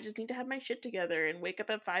like, oh, I just need to have my shit together and wake up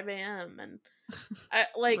at 5 a.m. and I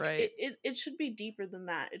like Right. it should be deeper than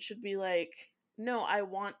that. It should be like, no, I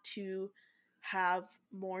want to have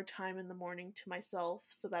more time in the morning to myself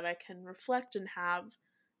so that I can reflect and have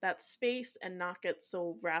that space and not get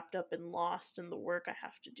so wrapped up and lost in the work I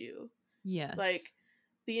have to do. Yes. Like,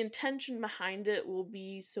 the intention behind it will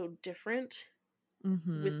be so different,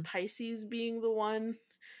 with Pisces being the one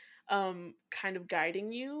kind of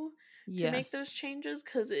guiding you to make those changes,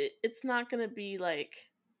 because it's not going to be like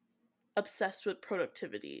obsessed with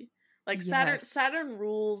productivity. Like, Yes. Saturn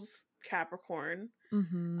rules Capricorn.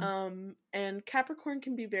 And Capricorn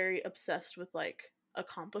can be very obsessed with like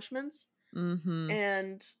accomplishments.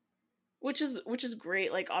 And which is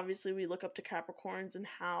great. Like, obviously we look up to Capricorns and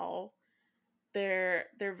how they're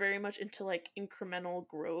very much into like incremental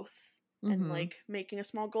growth and like making a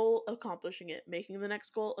small goal, accomplishing it, making the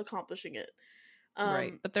next goal, accomplishing it.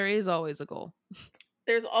 Right. But there is always a goal.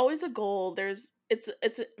 There's always a goal.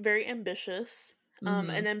 It's very ambitious.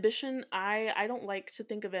 And ambition, I don't like to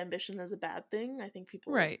think of ambition as a bad thing. I think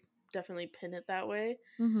people definitely pin it that way.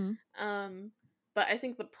 But I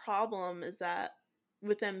think the problem is that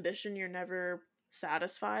with ambition, you're never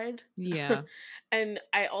satisfied. Yeah. And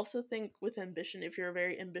I also think with ambition, if you're a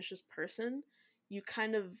very ambitious person, you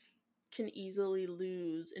kind of can easily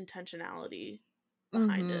lose intentionality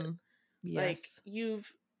behind it. Yes. Like,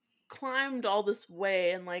 you've climbed all this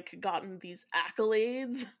way and like gotten these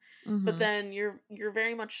accolades, but then you're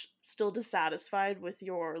very much still dissatisfied with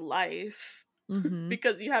your life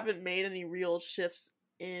because you haven't made any real shifts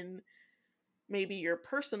in maybe your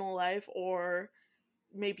personal life, or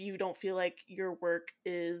maybe you don't feel like your work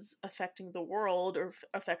is affecting the world or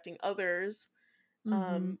affecting others.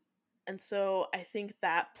 And so I think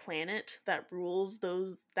that planet that rules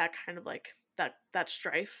that kind of like that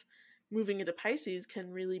strife moving into Pisces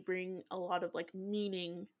can really bring a lot of like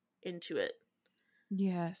meaning into it.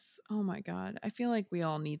 Yes. Oh my God. I feel like we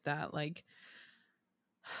all need that. Like,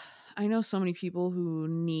 I know so many people who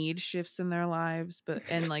need shifts in their lives, but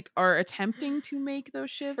and like are attempting to make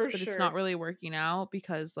those shifts, but it's not really working out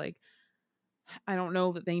because like I don't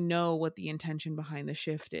know that they know what the intention behind the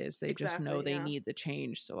shift is. They just know they need the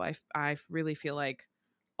change. So I really feel like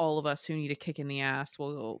all of us who need a kick in the ass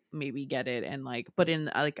will maybe get it, and like, but in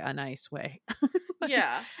like a nice way. Like,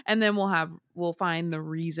 and then we'll find the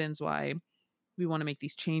reasons why we want to make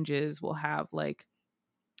these changes. We'll have like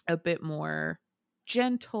a bit more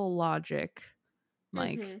gentle logic,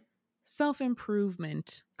 like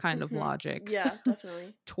self-improvement kind of logic. Yeah,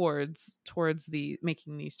 definitely. towards the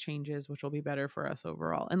making these changes, which will be better for us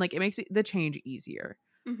overall, and like it makes the change easier.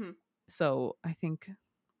 So I think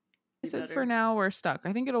for now we're stuck.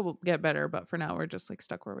 I think it'll get better, but for now we're just like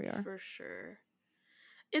stuck where we are. For sure.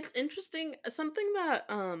 It's interesting, something that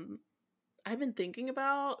I've been thinking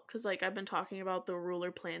about, because like I've been talking about the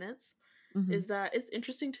ruler planets, is that it's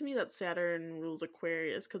interesting to me that Saturn rules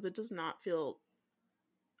Aquarius, because it does not feel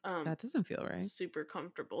that doesn't feel right. Super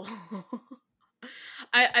comfortable.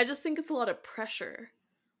 I just think it's a lot of pressure.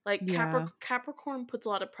 Like, Capricorn puts a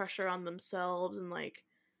lot of pressure on themselves, and like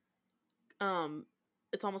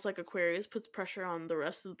it's almost like Aquarius puts pressure on the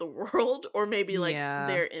rest of the world, or maybe like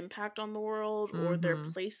their impact on the world, or their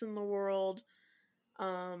place in the world.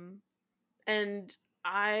 And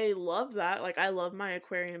I love that. Like, I love my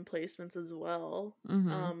Aquarian placements as well.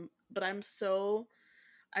 But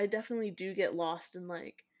I definitely do get lost in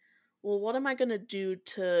like, well, what am I going to do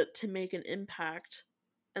to make an impact?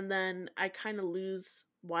 And then I kind of lose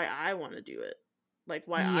why I want to do it. Like,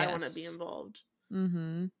 why I want to be involved.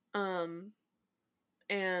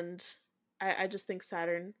 And I just think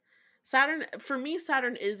Saturn, for me,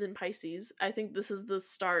 Saturn is in Pisces. I think this is the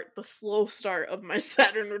slow start of my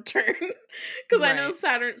Saturn return. Because I know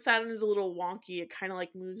Saturn is a little wonky. It kind of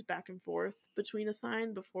like moves back and forth between a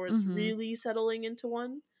sign before it's really settling into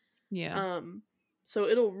one. So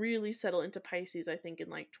it'll really settle into Pisces, I think, in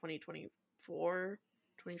like 2024,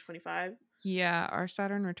 2025. Yeah, our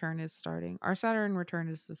Saturn return is starting. Our Saturn return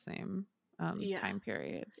is the same time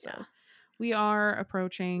period. So we are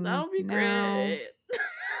approaching. That'll be great.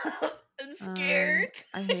 I'm scared.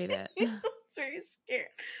 I hate it. I'm very scared.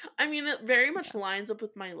 I mean, it very much lines up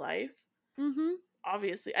with my life.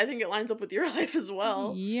 Obviously. I think it lines up with your life as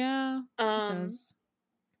well. Yeah, it does.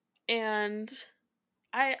 And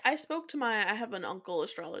I spoke to I have an uncle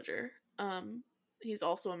astrologer. He's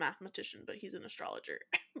also a mathematician, but he's an astrologer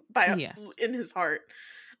in his heart.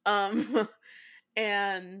 And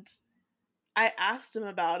I asked him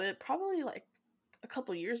about it probably like a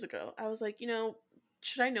couple years ago. I was like,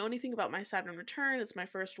 should I know anything about my Saturn return? It's my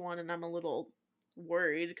first one, and I'm a little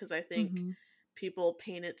worried because I think people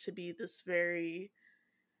paint it to be this very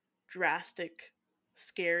drastic,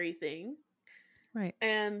 scary thing. Right.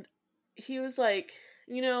 And he was like,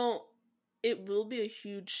 it will be a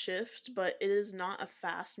huge shift, but it is not a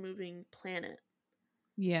fast moving planet.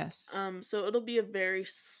 Yes. So it'll be a very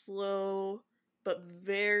slow but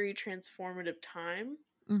very transformative time.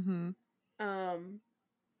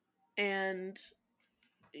 And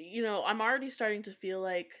I'm already starting to feel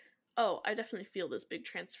like, oh, I definitely feel this big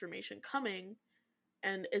transformation coming,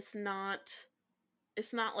 and it's not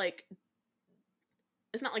like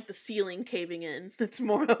the ceiling caving in. It's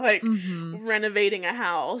more like renovating a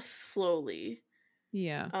house slowly.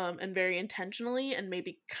 Yeah. And very intentionally, and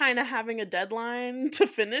maybe kind of having a deadline to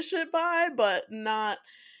finish it by, but not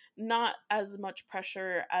as much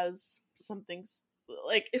pressure as something's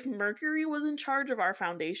like if Mercury was in charge of our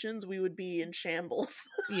foundations, we would be in shambles.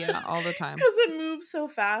 Yeah, all the time. Because it moves so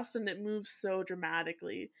fast and it moves so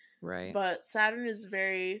dramatically. Right. But Saturn is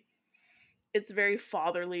very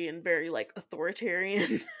fatherly and very like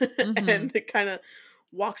authoritarian. And it kind of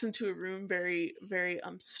walks into a room very, very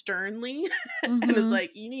sternly and is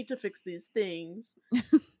like, you need to fix these things.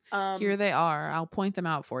 Here they are. I'll point them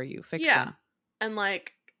out for you. Fix them. And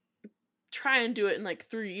like try and do it in like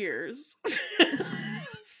 3 years.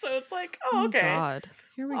 So it's like, oh, okay. Oh God.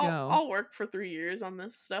 Here we go. I'll work for 3 years on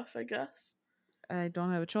this stuff, I guess. I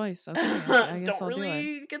don't have a choice. Okay. I guess don't I'll really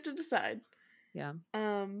do it. Get to decide. Yeah.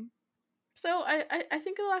 So I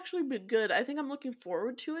think it'll actually be good. I think I'm looking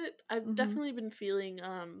forward to it. I've definitely been feeling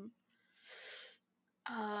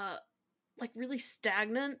like really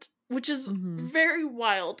stagnant, which is very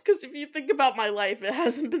wild because if you think about my life, it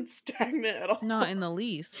hasn't been stagnant at all. Not in the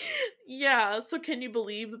least. Yeah, so can you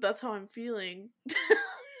believe that that's how I'm feeling?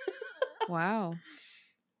 Wow.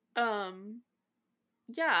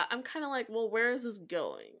 Yeah, I'm kind of like, well, where is this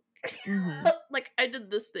going? Like, I did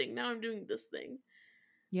this thing, now I'm doing this thing.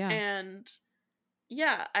 Yeah. And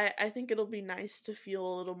yeah, I think it'll be nice to feel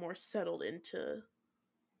a little more settled into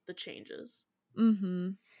the changes.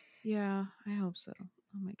 Yeah, I hope so.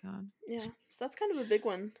 Oh my God. Yeah, so that's kind of a big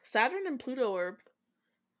one. Saturn and Pluto are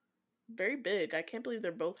very big. I can't believe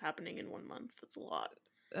they're both happening in 1 month. That's a lot.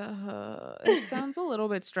 It sounds a little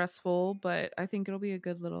bit stressful, but I think it'll be a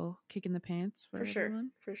good little kick in the pants for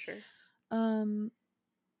everyone. For sure.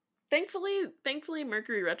 Thankfully,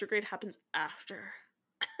 Mercury retrograde happens after.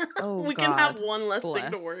 Oh, we can have one less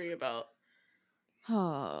thing to worry about.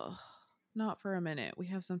 Oh, not for a minute. We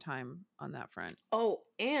have some time on that front. Oh,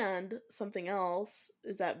 and something else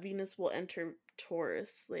is that Venus will enter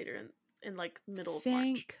Taurus later in like middle of March.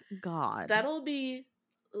 Thank God. That'll be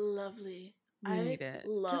lovely. We need it.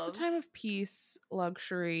 Just a time of peace,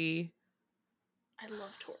 luxury. I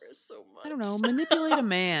love Taurus so much. I don't know. Manipulate a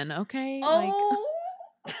man, okay? Oh,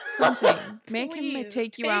 like something. Make him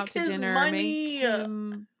take you out to dinner. Money. Make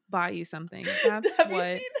him buy you something.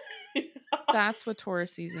 That's what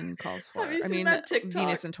Taurus season calls for. Have you seen that TikTok?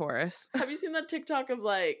 Venus and Taurus. Have you seen that TikTok of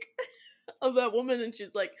like of that woman and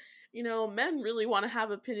she's like, men really want to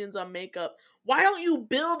have opinions on makeup. Why don't you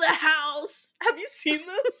build a house? Have you seen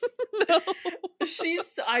this? No.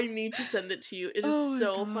 I need to send it to you. It is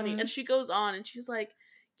so funny. And she goes on and she's like,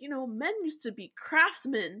 men used to be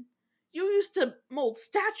craftsmen. You used to mold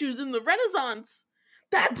statues in the Renaissance.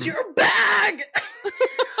 That's your bag.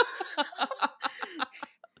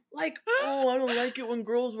 Like, oh, I don't like it when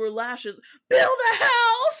girls wear lashes. Build a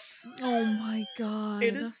house! Oh my God.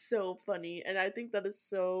 It is so funny. And I think that is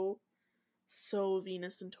so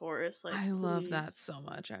Venus and Taurus. Like, I love that so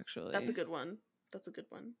much, actually. That's a good one.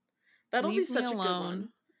 That'll be such a good one.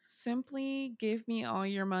 Simply give me all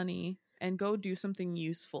your money and go do something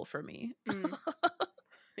useful for me.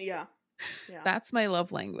 Yeah. That's my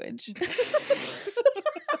love language.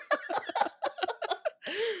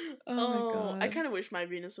 Oh my God. I kind of wish my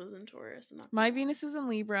Venus was in Taurus. My Venus is in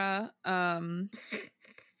Libra. I'm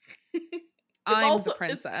the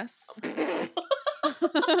princess.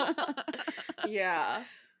 Yeah.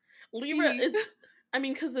 Libra,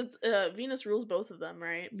 because it's Venus rules both of them,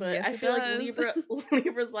 right? But yes, I feel like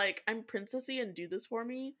Libra's like, I'm princessy and do this for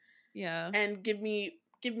me. Yeah. And give me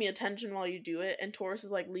attention while you do it. And Taurus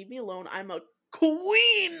is like, leave me alone. I'm a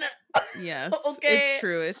queen. Yes. Okay.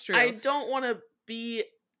 It's true. I don't want to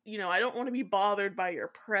be bothered by your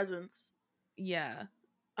presence. Yeah.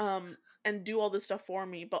 And do all this stuff for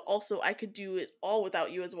me, but also I could do it all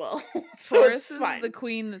without you as well. So Taurus is the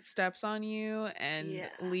queen that steps on you, and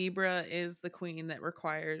Libra is the queen that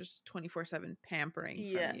requires 24/7 pampering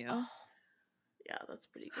from you. Oh. Yeah, that's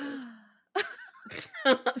pretty good.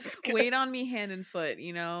 Wait on me hand and foot,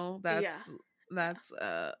 you know? That's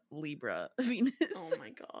Libra Venus. Oh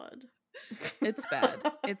my god. It's bad.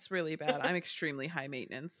 It's really bad. I'm extremely high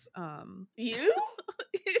maintenance. You?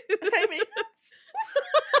 High maintenance?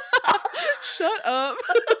 Shut up.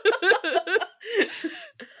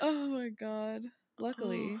 Oh my god.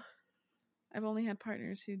 Luckily, I've only had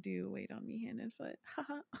partners who do wait on me hand and foot.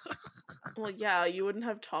 Well, yeah, you wouldn't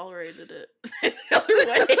have tolerated it the other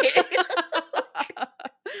way.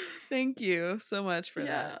 Thank you so much for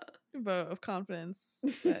that vote of confidence.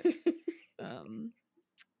 That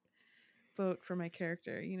vote for my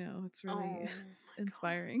character. You know, it's really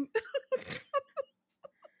inspiring.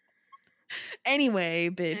 Anyway,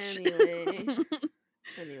 bitch.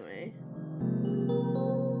 Anyway.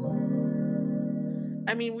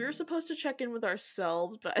 I mean, we were supposed to check in with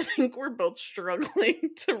ourselves, but I think we're both struggling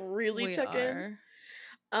to really check in.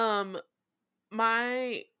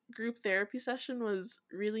 My group therapy session was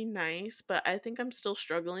really nice, but I think I'm still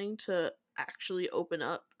struggling to actually open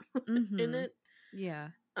up in it. Yeah.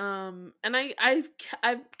 And I've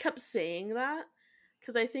kept saying that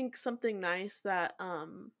because I think something nice that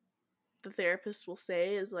the therapist will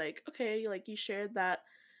say is like, okay, like you shared that,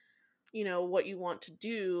 you know, what you want to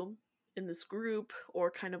do in this group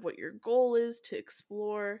or kind of what your goal is to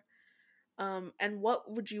explore. And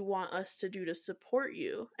what would you want us to do to support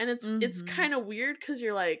you? And it's kind of weird because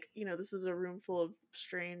you're like, you know, this is a room full of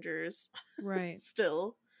strangers, right?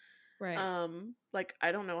 Still, right? Like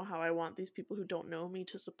I don't know how I want these people who don't know me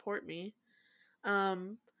to support me.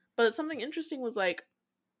 But something interesting was like,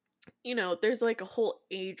 you know, there's like a whole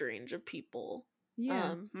age range of people.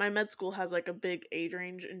 Yeah. My med school has like a big age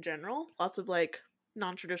range in general. Lots of like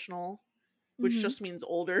non-traditional, which just means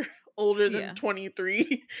older than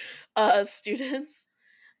 23 students.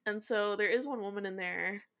 And so there is one woman in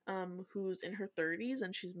there who's in her 30s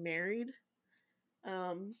and she's married.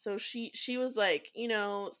 So she was like, you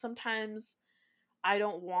know, sometimes I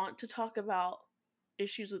don't want to talk about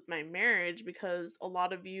issues with my marriage because a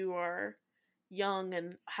lot of you are young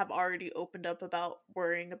and have already opened up about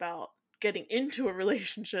worrying about getting into a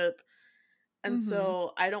relationship. And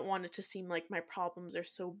so I don't want it to seem like my problems are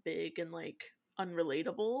so big and like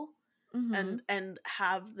unrelatable and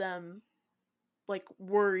have them like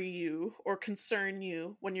worry you or concern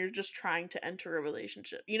you when you're just trying to enter a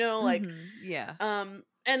relationship, you know, like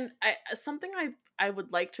and something I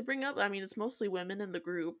would like to bring up, I mean, it's mostly women in the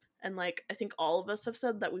group, and like I think all of us have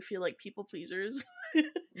said that we feel like people pleasers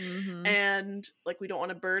and like we don't want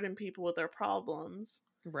to burden people with our problems,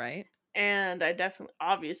 right? And I definitely,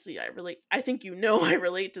 obviously I relate, I think, you know, I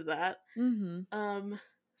relate to that.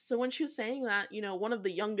 So when she was saying that, you know, one of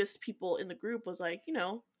the youngest people in the group was like, you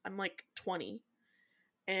know, I'm like 20.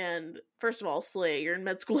 And first of all, slay, you're in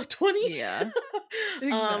med school at 20. Yeah.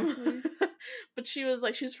 Exactly. But she was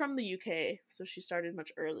like, she's from the UK, so she started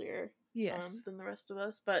much earlier than the rest of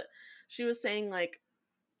us. But she was saying like,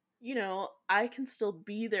 you know, I can still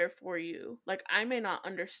be there for you. Like, I may not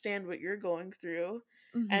understand what you're going through.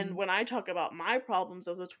 And when I talk about my problems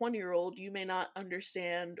as a 20-year-old, you may not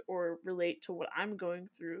understand or relate to what I'm going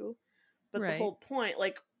through. But the whole point,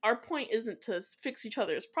 like, our point isn't to fix each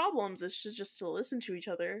other's problems, it's just to listen to each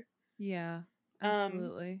other. Yeah,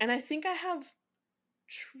 absolutely. And I think I have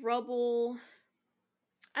trouble,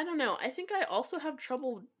 I don't know, I think I also have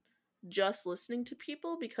trouble just listening to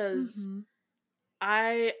people because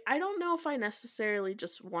I don't know if I necessarily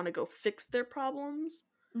just want to go fix their problems,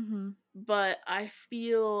 but I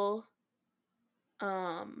feel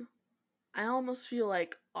I almost feel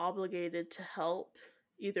like obligated to help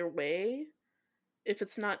either way. If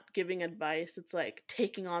it's not giving advice, it's like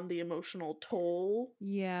taking on the emotional toll.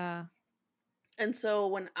 Yeah. And so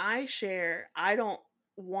when I share, I don't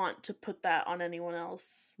want to put that on anyone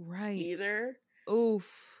else either. Oof.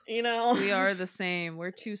 You know? We are the same.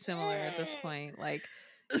 We're too similar at this point. Like,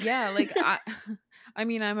 yeah, like I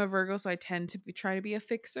mean, I'm a Virgo, so I tend to try to be a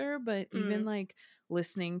fixer, but even like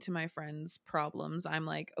listening to my friends' problems, I'm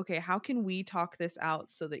like, okay, how can we talk this out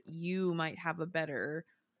so that you might have a better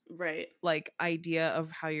like idea of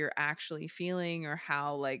how you're actually feeling or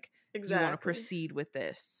how like you want to proceed with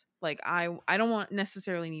this. Like I don't want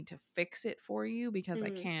necessarily need to fix it for you because I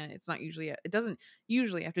can't. It's not usually it doesn't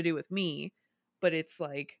usually have to do with me, but it's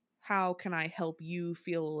like, how can I help you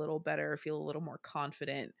feel a little better, feel a little more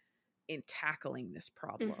confident in tackling this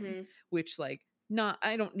problem? Which like not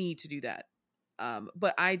I don't need to do that.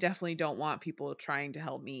 But I definitely don't want people trying to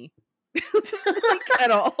help me like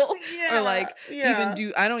at all. Or like even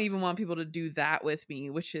do I don't even want people to do that with me,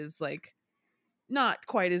 which is like not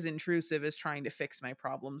quite as intrusive as trying to fix my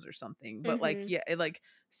problems or something, but like, yeah, like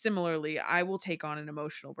similarly, I will take on an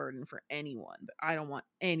emotional burden for anyone, but I don't want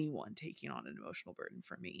anyone taking on an emotional burden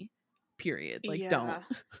for me, period. Like, don't.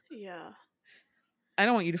 Yeah. I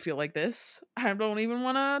don't want you to feel like this. I don't even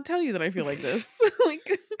want to tell you that I feel like this.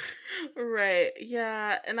 Like, right.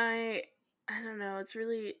 Yeah. And I don't know.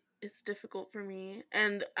 It's difficult for me.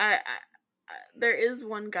 And I there is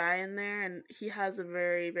one guy in there, and he has a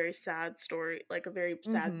very, very sad story, like a very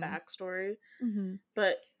sad backstory.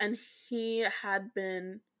 But, and he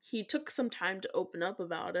took some time to open up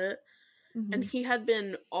about it. And he had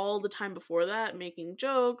been all the time before that making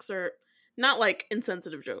jokes, or not like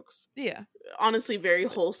insensitive jokes. Yeah. Honestly, very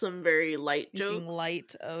wholesome, very light making jokes.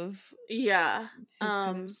 light of his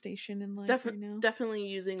kind of station in life right now. Definitely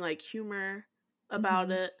using like humor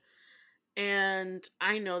about it. And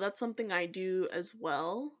I know that's something I do as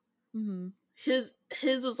well. His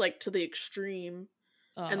was like to the extreme.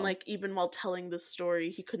 And like even while telling this story,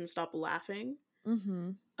 he couldn't stop laughing.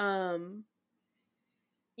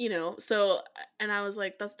 You know, so, and I was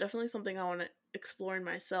like, that's definitely something I want to explore in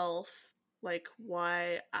myself, like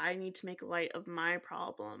why I need to make light of my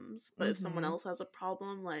problems, but if someone else has a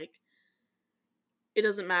problem, like, it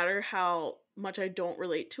doesn't matter how much I don't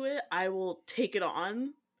relate to it, I will take it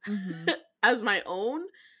on as my own,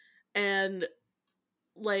 and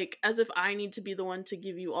like as if I need to be the one to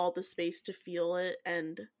give you all the space to feel it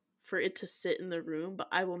and for it to sit in the room, but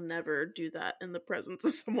I will never do that in the presence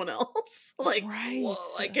of someone else. Like, right. Whoa,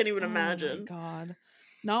 I can't even imagine. Oh my god.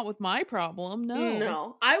 Not with my problem, no.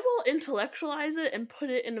 No. I will intellectualize it and put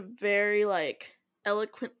it in a very, like,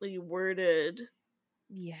 eloquently worded...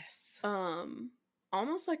 Yes.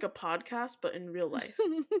 Almost like a podcast, but in real life.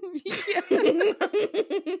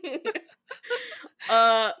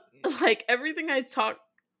 Like, everything I talk...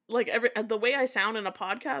 Like, the way I sound in a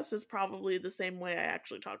podcast is probably the same way I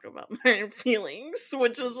actually talk about my feelings,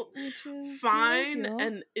 which is fine,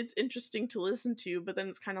 and it's interesting to listen to, but then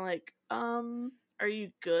it's kind of like, are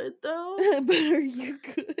you good, though? But are you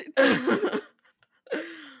good?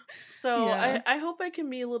 So, yeah. I hope I can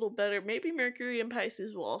be a little better. Maybe Mercury and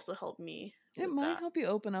Pisces will also help me. It might help you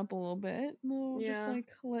open up a little bit. Just like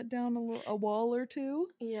let down a wall or two.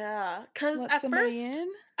 Yeah, because at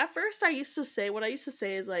first I used to say, what I used to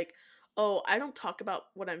say is like, oh, I don't talk about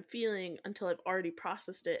what I'm feeling until I've already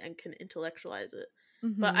processed it and can intellectualize it.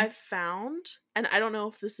 But I've found, and I don't know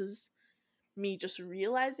if this is me just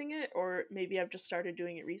realizing it or maybe I've just started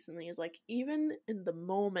doing it recently, is like, even in the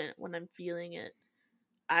moment when I'm feeling it,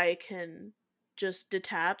 I can just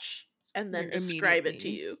detach and then describe it to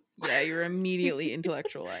you. Yeah, you're immediately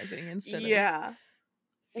intellectualizing instead of feeling,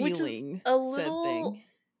 which is a little, said thing.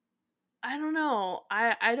 I don't know.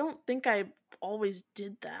 I don't think I always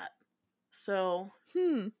did that. So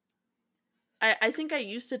I think I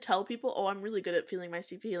used to tell people, oh, I'm really good at feeling my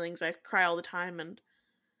feelings. I cry all the time, and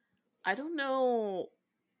I don't know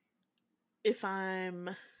if I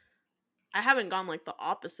haven't gone like the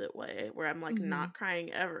opposite way where I'm like not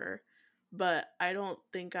crying ever, but I don't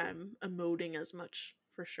think I'm emoting as much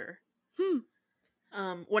for sure.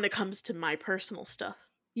 When it comes to my personal stuff.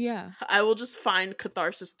 Yeah. I will just find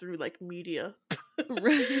catharsis through like media.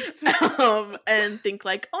 Right. And think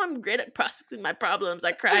like, oh, I'm great at processing my problems.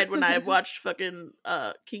 I cried when I watched fucking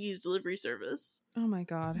Kiki's Delivery Service. Oh my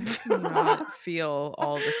god. How can you not feel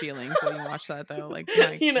all the feelings when you watch that though? Like,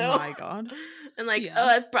 my god. And like, oh,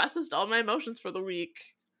 I processed all my emotions for the week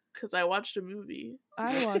because I watched a movie.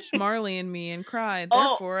 I watched Marley and Me and cried.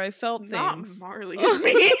 Therefore, I felt things. Not Marley and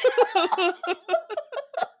Me.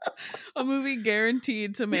 A movie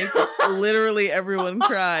guaranteed to make literally everyone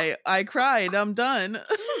cry. I cried. I'm done.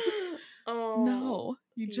 Oh no,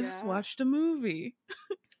 you just watched a movie.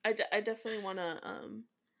 I definitely want to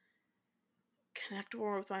connect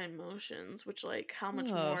more with my emotions, which, like, how much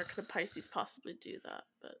more could a Pisces possibly do that?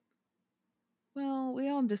 But well, we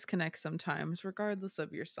all disconnect sometimes, regardless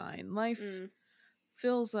of your sign. Life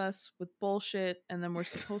fills us with bullshit, and then we're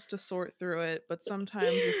supposed to sort through it, but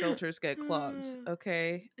sometimes your filters get clogged,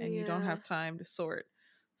 okay? And you don't have time to sort.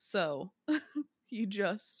 So you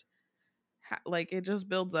just like, it just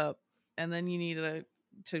builds up, and then you need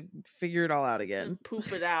to figure it all out again. And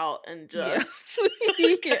poop it out and just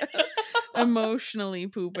emotionally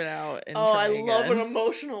poop it out. And I love an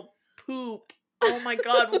emotional poop. Oh my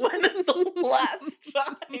god, when is the last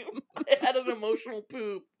time I had an emotional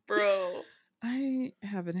poop, bro? I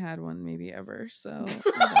haven't had one maybe ever, so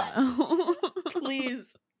I don't know.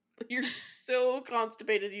 Please, you're so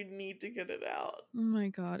constipated, you need to get it out. Oh my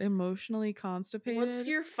god, emotionally constipated? What's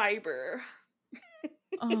your fiber?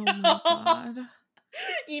 Oh my god.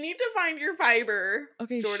 You need to find your fiber.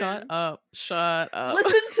 Okay, Jordan. Shut up.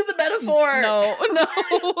 Listen to the metaphor. No.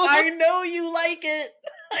 I know you like it.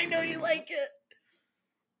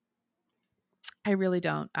 I really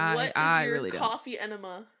don't. What I is your really coffee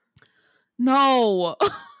enema? No.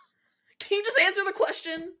 Can you just answer the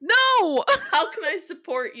question? No. How can I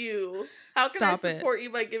support you? How can I Stop it. support you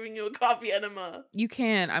by giving you a coffee enema? You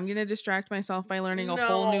can. I'm gonna distract myself by learning a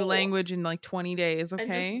whole new language in like 20 days, okay?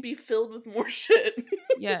 And just be filled with more shit.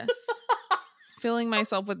 Yes. Filling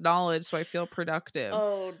myself with knowledge so I feel productive.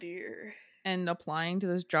 Oh dear. And applying to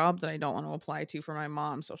this job that I don't want to apply to for my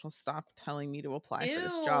mom, so she'll stop telling me to apply for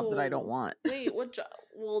this job that I don't want. Wait, what job?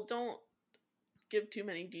 Well, don't give too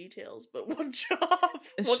many details, but what job?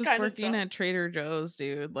 It's what just kind working of job? at Trader Joe's,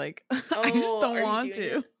 dude. Like, I just don't want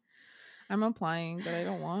to. It? I'm applying, but I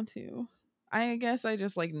don't want to. I guess I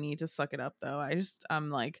just like need to suck it up though. I'm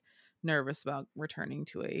like nervous about returning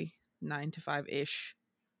to a 9 to 5-ish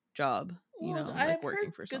job. You know, like working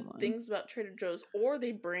for someone. Good things about Trader Joe's, or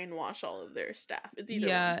they brainwash all of their staff. It's either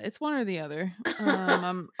one. It's one or the other.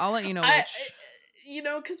 I'll let you know which.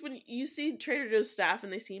 Because when you see Trader Joe's staff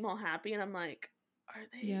and they seem all happy, and I'm like, are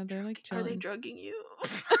they? Yeah, they're like, are they drugging you?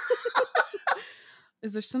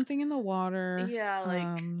 Is there something in the water? Yeah,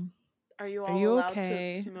 like, are you allowed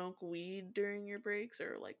to smoke weed during your breaks,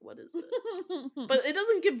 or like, what is it? But it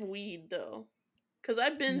doesn't give weed though. Because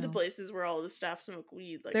I've been to places where all the staff smoke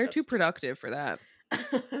weed. Like, they're too productive for that.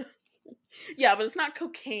 Yeah, but it's not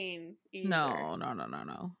cocaine either.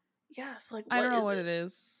 No. Yes, like, I don't know what it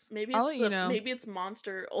is. Maybe I'll let you know. Maybe it's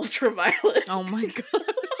Monster Ultraviolet. Oh my god.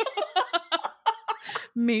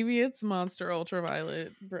 Maybe it's Monster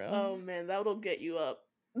Ultraviolet, bro. Oh man, that'll get you up.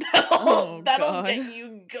 That'll get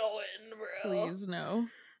you going, bro. Please no.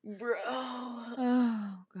 Bro.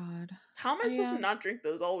 Oh god. How am I supposed to not drink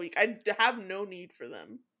those all week? I have no need for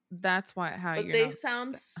them. That's why they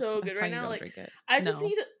sound so good right now. Like, I just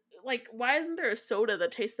need like, why isn't there a soda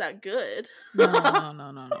that tastes that good? No.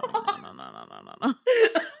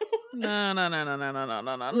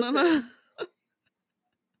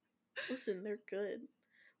 Listen, they're good.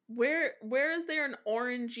 Where is there an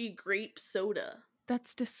orangey grape soda?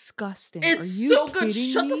 That's disgusting. It's so good.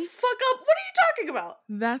 Shut the fuck up. What are you talking about?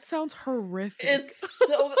 That sounds horrific. It's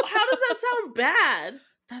so... How does that sound bad?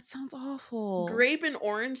 That sounds awful. Grape and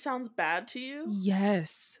orange sounds bad to you?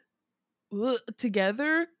 Yes.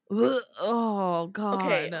 Together? Oh, God.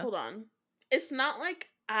 Okay, hold on. It's not like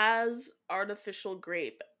as artificial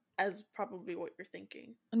grape as probably what you're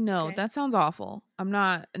thinking. No, okay? That sounds awful. I'm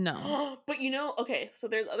not... No. But okay, so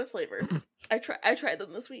there's other flavors. I tried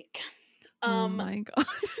them this week. Oh my god.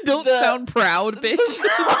 Don't sound proud, bitch.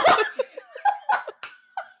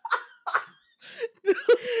 Don't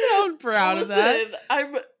sound proud of that.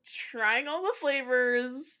 I'm trying all the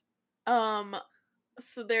flavors.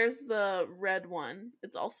 So there's the red one.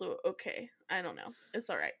 It's also okay. I don't know. It's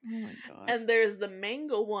all right. Oh my god. And there's the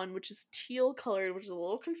mango one, which is teal colored, which is a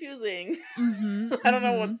little confusing. Mm-hmm, I don't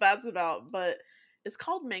know what that's about, but it's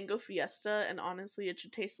called Mango Fiesta, and honestly, it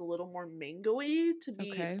should taste a little more mango-y to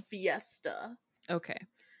be Fiesta. Okay.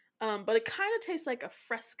 But it kind of tastes like a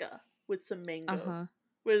Fresca with some mango,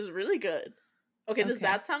 which is really good. Okay, does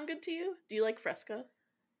that sound good to you? Do you like Fresca?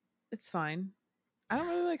 It's fine. I don't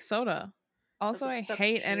really like soda. Also, I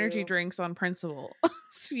hate energy drinks on principle.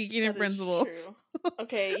 Speaking of principles.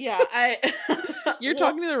 Okay, yeah, You're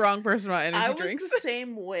talking to the wrong person about energy drinks. I was the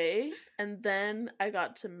same way, and then I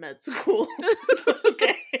got to med school.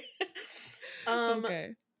 Okay.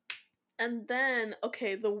 Okay. And then,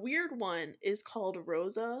 the weird one is called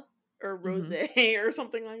Rosa or Rose or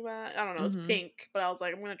something like that. I don't know. It's pink, but I was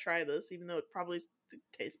like, I'm gonna try this, even though it probably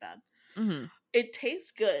tastes bad. Mm-hmm. It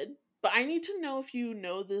tastes good, but I need to know if you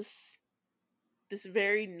know this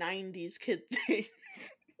very 90s kid thing.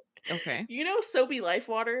 Okay. You know Soapy Life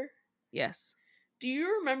Water? Yes. Do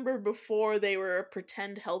you remember before they were a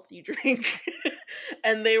pretend healthy drink?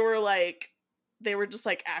 And they were just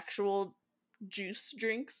like actual juice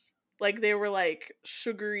drinks? Like they were like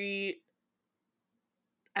sugary.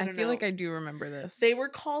 I feel like I do remember this. They were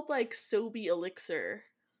called like Soapy Elixir.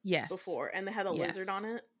 Yes. Before, and they had a lizard on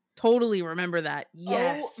it. Totally remember that.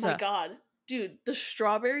 Yes. Oh my god. Dude, the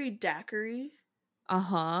strawberry daiquiri.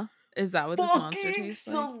 Is that what this monster tastes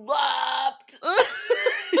like? Slapped.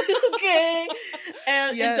 Okay.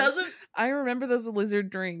 And it doesn't... I remember those lizard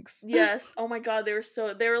drinks. Yes. Oh my god, they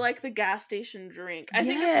were like the gas station drink. I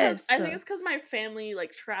think it's because my family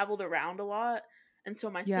like traveled around a lot, and so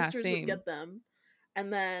my sisters would get them.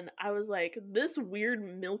 And then I was like, this weird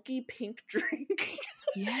milky pink drink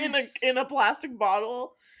in a plastic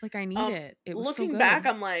bottle. Like, I need it. It was looking so good. back,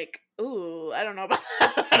 I'm like, ooh, I don't know about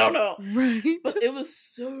that. I don't know. Right. But it was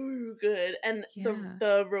so good. And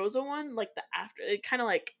the Rosa one, like the after, it kind of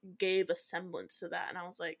like gave a semblance to that. And I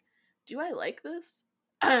was like, do I like this?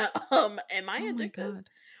 Am I Oh my addicted? God.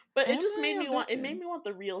 But it just made me want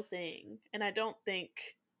the real thing. And I don't think,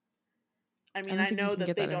 I mean, I know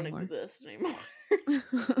that they don't exist anymore.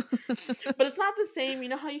 But it's not the same. You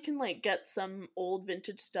know how you can like get some old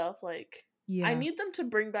vintage stuff? Like, I need them to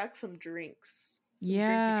bring back some drinks. Some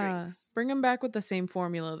drinky drinks. Bring them back with the same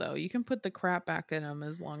formula though. You can put the crap back in them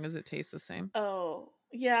as long as it tastes the same. Oh,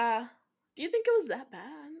 yeah. Do you think it was that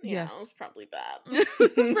bad? Yeah, Yes. it was probably bad.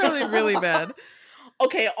 It's probably really bad.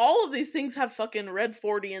 Okay, all of these things have fucking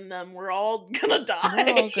Red40 in them. We're all gonna die.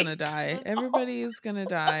 We're all gonna die. Everybody's gonna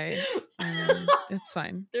die. It's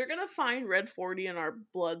fine. They're gonna find Red40 in our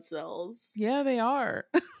blood cells. Yeah, they are.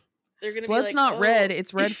 They're gonna Blood's be like, not red,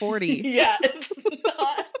 it's Red40. Yeah, it's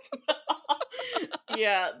not.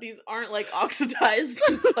 Yeah, these aren't like oxidized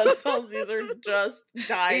blood cells. These are just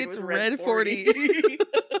dyed with Red40.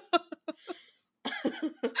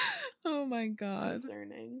 Oh my God. It's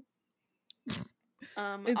concerning.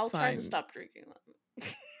 It's I'll try fine. to stop drinking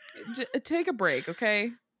them. Take a break, okay?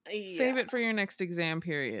 Yeah. Save it for your next exam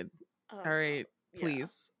period. Oh, all right,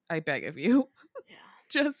 please. Yeah. I beg of you. Yeah.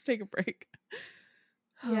 Just take a break.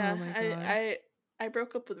 Yeah, oh my God. I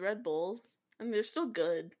broke up with Red Bulls, and they're still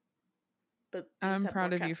good. But I'm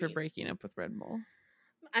proud of you for breaking up with Red Bull.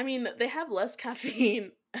 I mean, they have less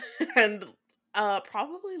caffeine and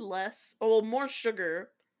probably more sugar.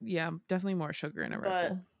 Yeah, definitely more sugar in a Red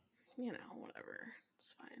Bull. You know, whatever.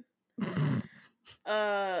 It's fine.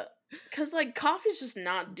 Cause like coffee's just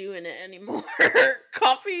not doing it anymore.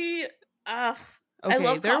 Coffee, okay, I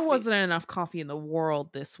love there coffee. wasn't enough coffee in the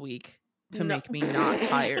world this week to make me not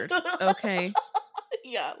tired. Okay.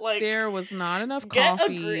 Yeah, like there was not enough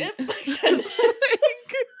coffee. Get a grip.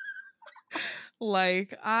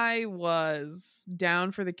 Like I was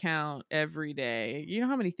down for the count every day. You know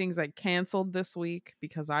how many things I canceled this week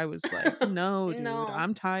because I was like, no, dude,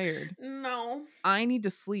 I'm tired. No. I need to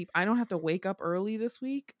sleep. I don't have to wake up early this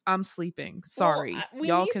week. I'm sleeping. Sorry. Well,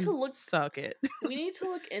 y'all can suck it. We need to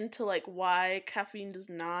look into like why caffeine does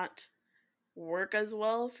not work as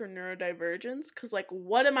well for neurodivergence. Cause like,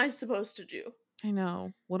 what am I supposed to do? I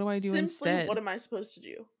know. What do I do instead? What am I supposed to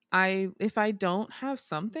do? If I don't have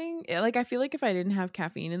something, like I feel like if I didn't have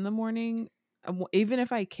caffeine in the morning, even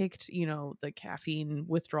if I kicked, the caffeine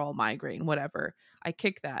withdrawal migraine, whatever, I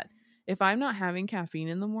kick that. If I'm not having caffeine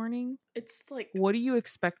in the morning, it's like, what do you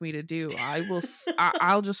expect me to do? I will,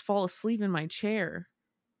 I'll just fall asleep in my chair.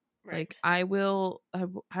 Right. Like I will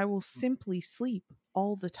simply sleep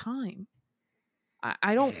all the time.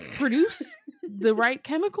 I don't produce the right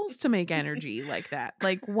chemicals to make energy like that.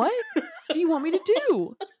 Like, what do you want me to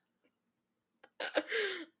do?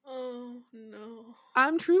 Oh, no.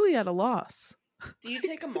 I'm truly at a loss. Do you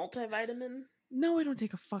take a multivitamin? No, I don't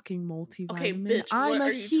take a fucking multivitamin. Okay, bitch, I'm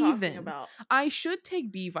a heathen. About? I should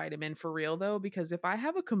take B vitamin for real though, because if I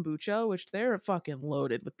have a kombucha, which they're fucking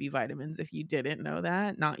loaded with B vitamins, if you didn't know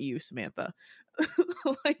that, not you, Samantha.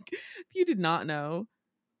 Like, if you did not know,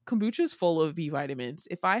 kombucha is full of B vitamins.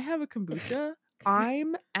 If I have a kombucha,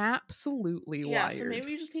 I'm absolutely wired. Yeah, so maybe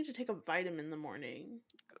you just need to take a vitamin in the morning.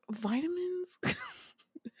 Vitamins?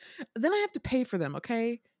 Then I have to pay for them,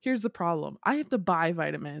 okay? Here's the problem. I have to buy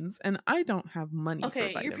vitamins, and I don't have money for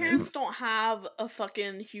vitamins. Okay, your parents don't have a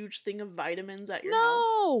fucking huge thing of vitamins at your house?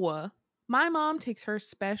 No! My mom takes her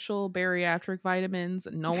special bariatric vitamins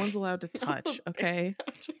no one's allowed to touch, okay?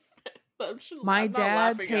 My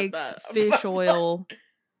dad takes fish oil.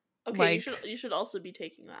 Okay, you should also be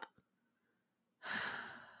taking that.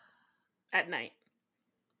 At night.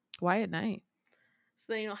 Why at night?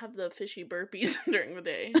 So then you don't have the fishy burpees during the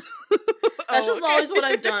day. That's just always what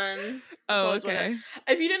I've done. Okay.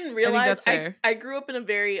 If you didn't realize, I grew up in a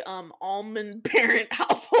very almond parent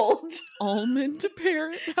household. Almond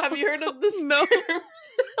parent household? Have you heard of this term? No. Have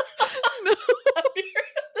you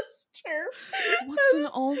heard of this term? What's an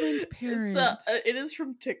almond parent? It is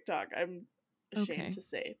from TikTok. I'm ashamed to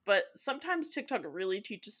say, but sometimes TikTok really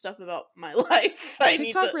teaches stuff about my life.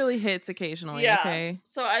 TikTok really hits occasionally. Yeah. Okay.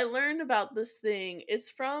 So I learned about this thing. It's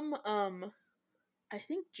from I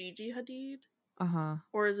think Gigi Hadid.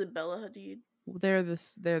 Or is it Bella Hadid? They're the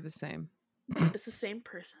same. It's the same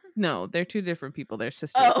person? No, they're two different people. They're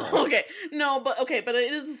sisters. Oh, okay. No, but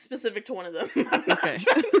it is specific to one of them. Okay.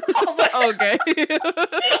 I was like, okay.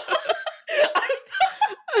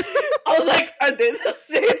 I was like, are they the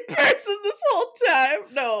same person this whole time?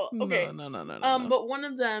 No. Okay. No. But one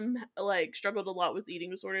of them like struggled a lot with eating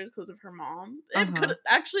disorders because of her mom. That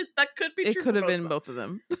could be. It true could have been both of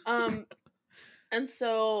them. And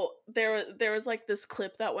so there was like this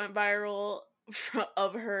clip that went viral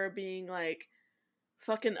of her being like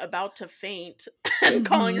fucking about to faint and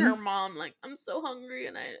calling her mom like, I'm so hungry,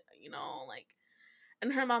 and I, like,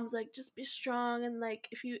 and her mom's like, just be strong, and like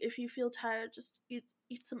if you feel tired, just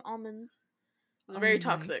eat some almonds. It's very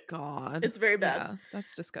toxic. God. It's very bad. Yeah,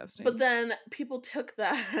 that's disgusting. But then people took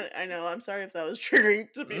that. I know. I'm sorry if that was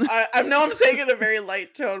triggering to me. I know I'm saying it in a very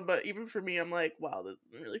light tone, but even for me, I'm like, wow,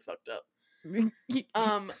 that's really fucked up.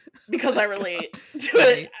 Because I relate to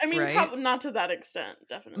it. I mean, probably not to that extent,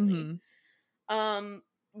 definitely.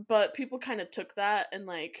 But people kind of took that and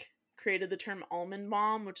like created the term almond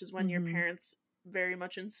mom, which is when your parents very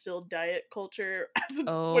much instilled diet culture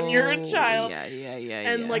when you're a child. Yeah.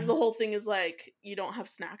 And like the whole thing is like, you don't have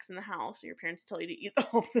snacks in the house and your parents tell you to eat the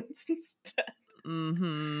almonds instead.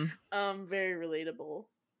 Very relatable.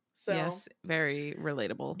 So yes, very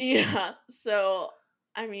relatable. Yeah. So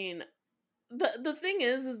I mean, the thing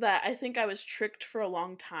is that I think I was tricked for a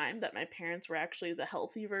long time that my parents were actually the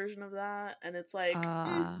healthy version of that, and it's like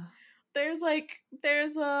there's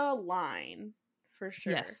a line for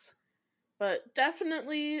sure. Yes. But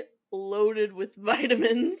definitely loaded with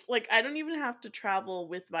vitamins. Like, I don't even have to travel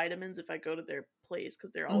with vitamins if I go to their place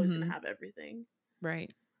because they're always going to have everything.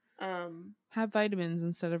 Right. Have vitamins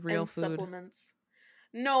instead of real food. Supplements.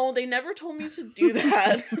 No, they never told me to do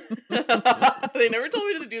that. They never told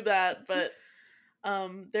me to do that, but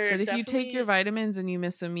but if you take your vitamins and you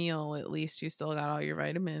miss a meal, at least you still got all your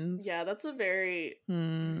vitamins. Yeah, that's a very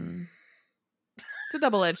it's a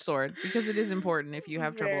double-edged sword because it is important if you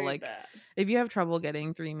have trouble, like bad. If you have trouble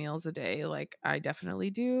getting 3 meals a day, like I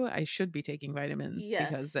definitely do, I should be taking vitamins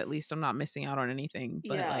because at least I'm not missing out on anything.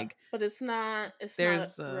 But but it's not a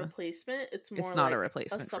replacement. It's more not like a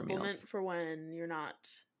replacement a supplement for when you're not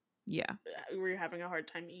where you're having a hard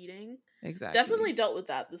time eating. Exactly. Definitely dealt with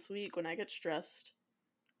that this week. When I get stressed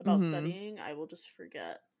about studying, I will just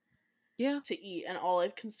forget to eat, and all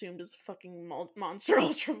I've consumed is fucking Monster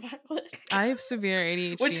Ultraviolet. I have severe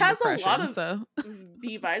ADHD, which has a lot of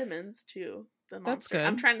B vitamins too. The Monster. That's good.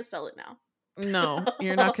 I'm trying to sell it now. No,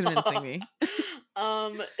 you're not convincing me.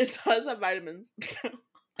 It does have vitamins.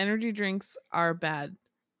 Energy drinks are bad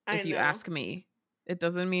if you ask me. It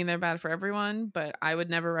doesn't mean they're bad for everyone, but I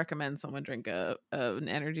would never recommend someone drink an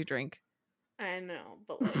energy drink. I know,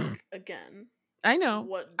 but like again, I know.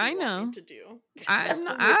 What do you want me to do?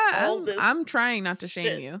 I'm trying not to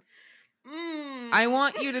shame you. I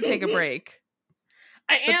want you to take a break.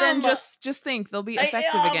 But then just think they'll be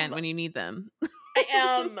effective again when you need them. I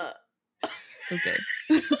am. Okay.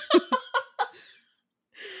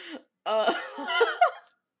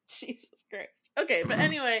 Jesus Christ. Okay, but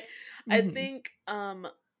anyway, I think I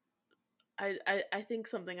think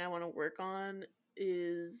something I want to work on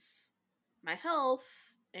is my health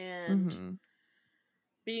and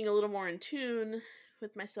being a little more in tune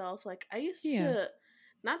with myself. Like I used to,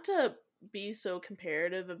 not to be so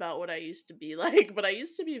comparative about what I used to be like, but I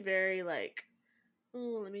used to be very like,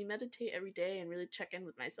 oh, let me meditate every day and really check in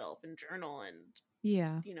with myself and journal and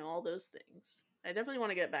all those things. I definitely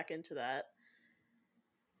want to get back into that.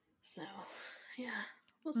 So yeah,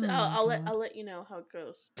 we'll see. I'll let you know how it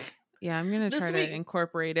goes. Yeah, I'm gonna try to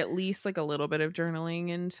incorporate at least like a little bit of journaling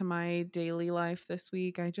into my daily life this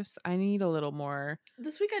week. I need a little more.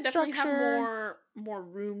 This week I definitely have more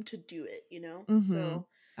room to do it, So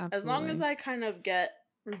absolutely. As long as I kind of get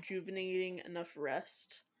rejuvenating enough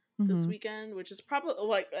rest this weekend, which is probably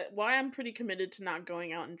like why I'm pretty committed to not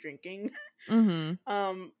going out and drinking.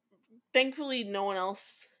 Thankfully, no one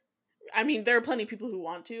else. I mean, there are plenty of people who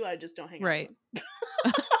want to. I just don't hang out with them.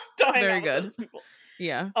 Don't hang out with those people.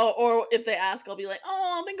 Yeah. Oh, or if they ask, I'll be like,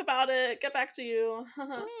 "Oh, I'll think about it. Get back to you."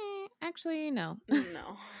 Actually, no.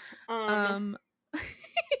 No.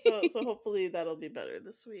 So hopefully that'll be better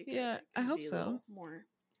this week. Yeah, I hope so. A little more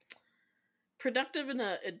productive in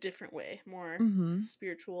a different way, more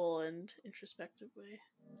spiritual and introspective way.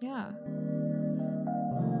 Yeah.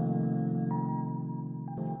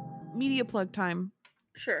 Media plug time.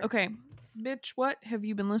 Sure. Okay. Bitch, what have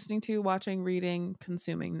you been listening to, watching, reading,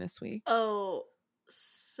 consuming this week? Oh,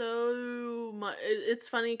 so much. It's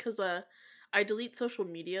funny because I delete social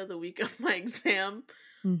media the week of my exam,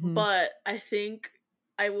 but I think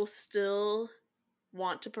I will still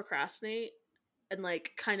want to procrastinate and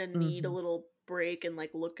like kind of need a little break and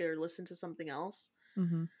like look or listen to something else.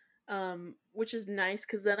 Which is nice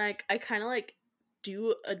because then I kind of like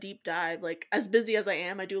do a deep dive. Like as busy as I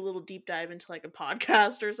am, I do a little deep dive into like a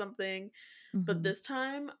podcast or something. But this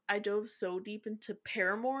time I dove so deep into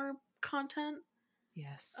Paramore content.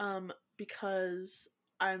 Yes. Because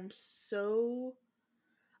I'm so,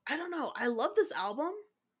 I don't know, I love this album,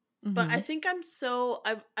 But I think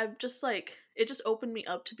I've just like, it just opened me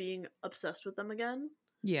up to being obsessed with them again.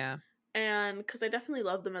 Yeah. And because I definitely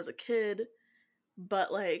loved them as a kid,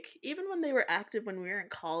 but like even when they were active when we were in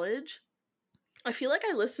college, I feel like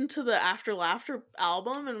I listened to the After Laughter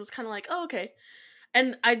album and was kind of like, oh, okay.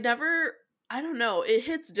 And I don't know, it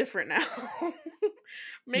hits different now.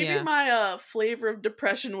 Maybe Yeah. my flavor of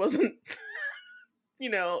depression wasn't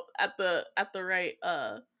at the right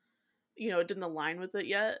it didn't align with it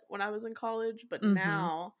yet when I was in college, but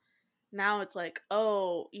now it's like,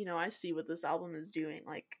 oh, I see what this album is doing.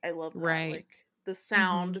 Like, I love that. Right. Like, the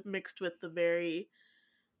sound mixed with the very,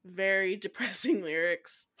 very depressing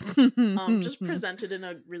lyrics, just presented in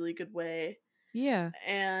a really good way. Yeah.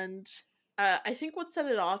 And I think what set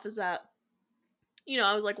it off is that,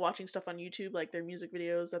 I was like watching stuff on YouTube, like their music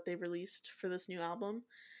videos that they've released for this new album,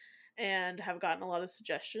 and have gotten a lot of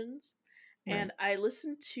suggestions. Right. And I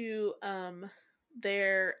listened to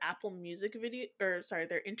their Apple Music video, or sorry,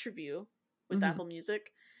 their interview with Apple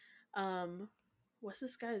Music. What's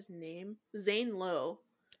this guy's name? Zane Lowe.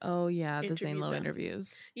 Oh yeah, the Zane Lowe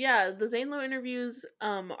interviews. Yeah, the Zane Lowe interviews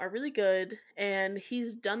are really good, and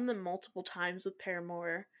he's done them multiple times with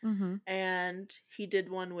Paramore. And he did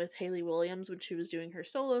one with Hayley Williams when she was doing her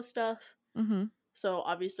solo stuff. So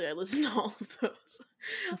obviously I listened to all of those.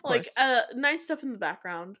 Of course. Like nice stuff in the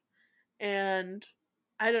background. And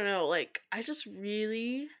I don't know, like I just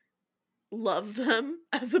really love them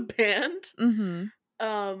as a band.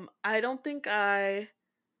 I don't think I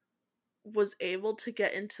was able to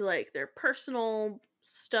get into like their personal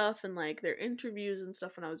stuff and like their interviews and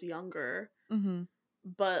stuff when I was younger.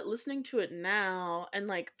 But listening to it now, and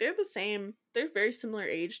like they're very similar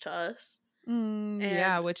age to us.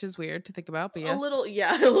 Yeah, which is weird to think about, but yes. A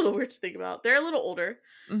little weird to think about. They're a little older.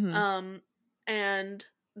 And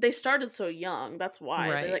they started so young. That's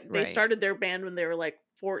why. They started their band when they were like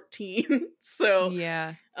 14. So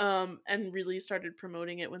yeah. And really started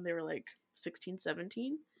promoting it when they were like 16,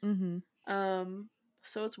 17.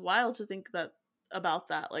 So it's wild to think about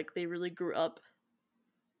that. Like they really grew up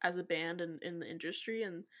as a band and in the industry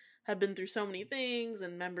and have been through so many things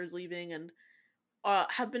and members leaving, and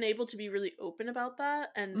have been able to be really open about that.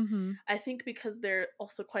 And I think because they're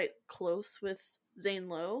also quite close with Zane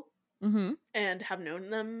Lowe and have known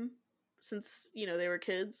them since they were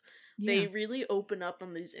kids, they really open up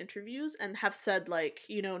on these interviews and have said like,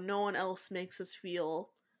 no one else makes us feel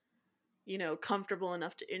comfortable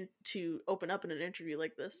enough to open up in an interview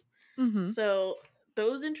like this. So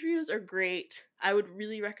those interviews are great. I would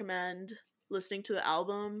really recommend listening to the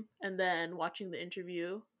album and then watching the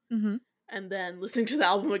interview and then listening to the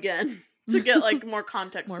album again to get like more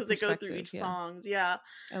context, because they go through each songs. Yeah,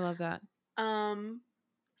 I love that.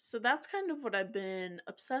 So that's kind of what I've been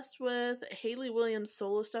obsessed with. Hayley Williams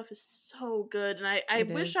solo stuff is so good, and I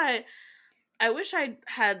wish I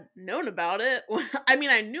had known about it. I mean,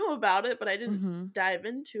 I knew about it, but I didn't dive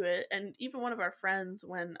into it. And even one of our friends,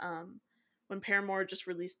 when Paramore just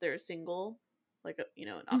released their single, like in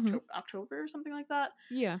October or something like that.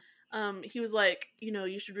 Yeah. He was like,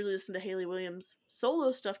 you should really listen to Hayley Williams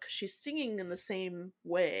solo stuff because she's singing in the same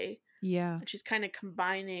way. Yeah. And she's kind of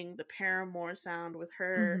combining the Paramore sound with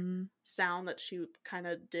her sound that she kind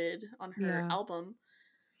of did on her album.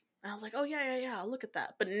 And I was like, oh yeah, I'll look at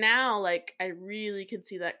that. But now, like, I really can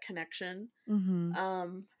see that connection.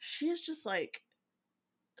 She is just like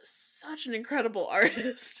such an incredible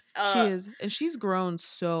artist. She is, and she's grown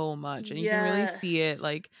so much, and you can really see it.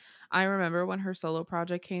 Like, I remember when her solo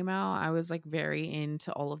project came out, I was like very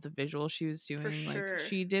into all of the visuals she was doing. For sure. Like,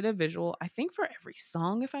 she did a visual, I think, for every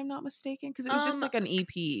song, if I'm not mistaken, because it was just like an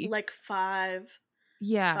EP, like five.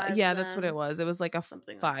 Yeah, that's what it was. It was like a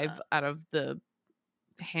something 5 like out of the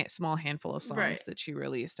small handful of songs that she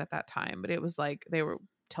released at that time. But it was like they were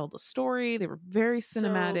tell the story. They were very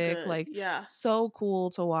cinematic, like so cool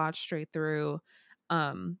to watch straight through.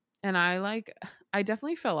 And I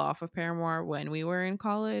definitely fell off of Paramore when we were in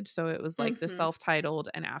college. So it was like the self-titled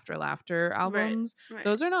and After Laughter albums. Right.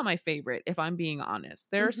 Those are not my favorite, if I'm being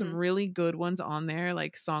honest. There are some really good ones on there,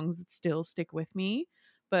 like songs that still stick with me.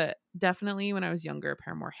 But definitely when I was younger,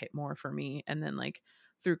 Paramore hit more for me. And then like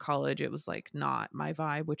through college, it was like not my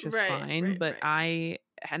vibe, which is fine. But I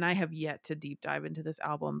have yet to deep dive into this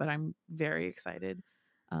album, but I'm very excited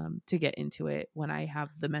to get into it when I have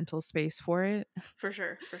the mental space for it. For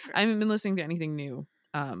sure. I haven't been listening to anything new.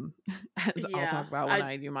 As I'll talk about when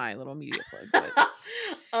I do my little media plug.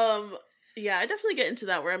 But. Yeah, I definitely get into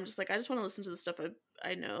that where I'm just like, I just want to listen to the stuff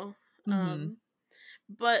I know.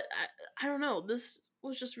 But I don't know. This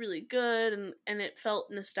was just really good, and it felt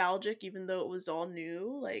nostalgic, even though it was all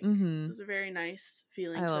new. Like it was a very nice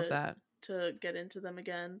feeling. I love that. to get into them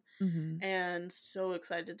again. And so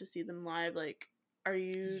excited to see them live. Like, are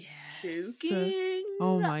you joking?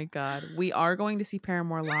 Oh my god. We are going to see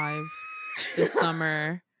Paramore live this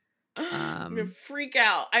summer. I'm gonna freak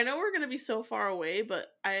out. I know we're gonna be so far away, but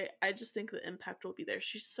I just think the impact will be there.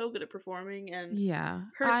 She's so good at performing, and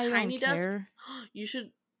her tiny desk. You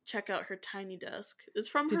should check out her tiny desk. It's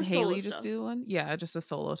from her solo Haley stuff. just do one? Yeah, just a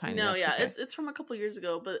solo tiny desk. Yeah, okay. It's from a couple years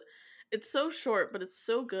ago, but it's so short, but it's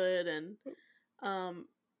so good. And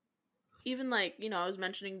even like, you know, I was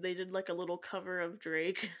mentioning they did like a little cover of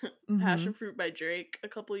Drake, Passion Fruit by Drake, a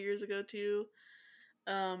couple years ago too.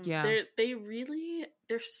 They're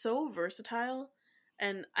so versatile,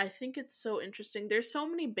 and I think it's so interesting. There's so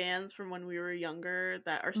many bands from when we were younger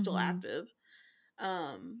that are still active,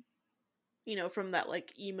 you know, from that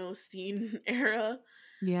like emo scene era.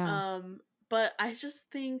 But I just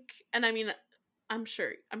think, and I mean, I'm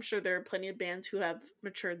sure there are plenty of bands who have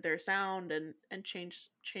matured their sound and changed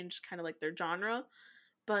kind of like their genre,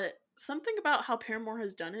 but something about how Paramore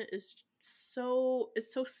has done it is so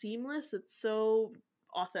seamless, it's so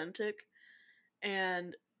authentic,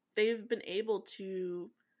 and they've been able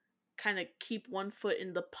to kind of keep one foot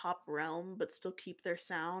in the pop realm but still keep their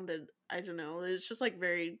sound. And I don't know, it's just like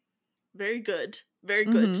very, very good, very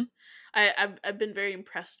good. I've been very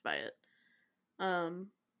impressed by it.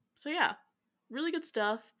 So yeah, really good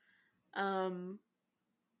stuff.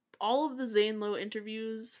 All of the Zane Lowe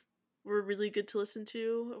interviews were really good to listen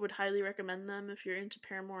to. I would highly recommend them if you're into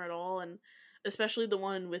Paramore at all, and especially the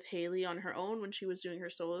one with Haley on her own when she was doing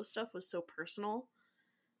her solo stuff was so personal,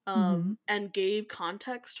 and gave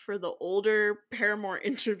context for the older Paramore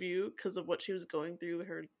interview because of what she was going through with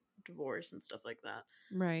her divorce and stuff like that.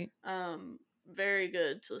 Right. Very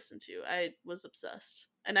good to listen to. I was obsessed,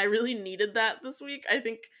 and I really needed that this week. I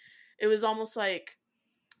think it was almost like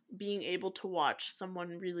being able to watch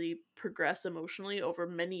someone really progress emotionally over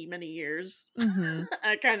many, many years.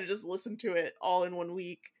 I kind of just listened to it all in 1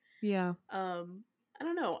 week. Yeah. I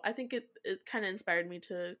don't know. I think it kind of inspired me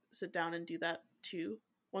to sit down and do that too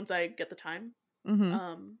once I get the time.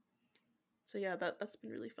 So yeah, that's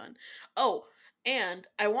been really fun. Oh, and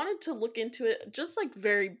I wanted to look into it, just like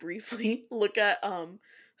very briefly, look at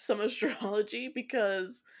some astrology,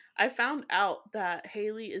 because I found out that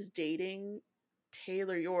Haley is dating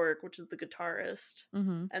Taylor York, which is the guitarist,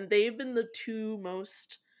 and they've been the two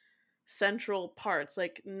most central parts.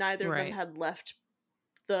 Like, neither of them had left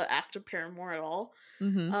the active Paramore at all.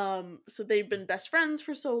 So they've been best friends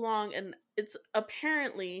for so long, and it's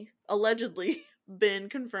apparently, allegedly, been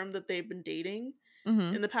confirmed that they've been dating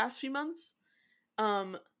in the past few months.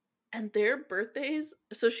 And their birthdays,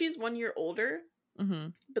 so she's 1 year older,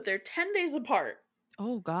 but they're 10 days apart.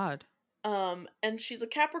 Oh god. And she's a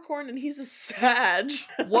Capricorn and he's a Sag.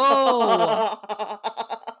 Whoa.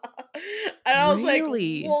 And I was like,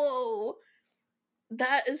 whoa.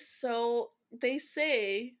 That is so, they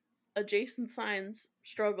say adjacent signs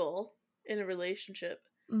struggle in a relationship.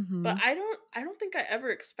 But I don't think I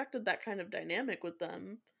ever expected that kind of dynamic with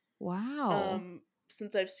them. Wow.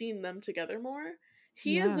 Since I've seen them together more.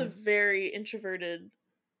 He is a very introverted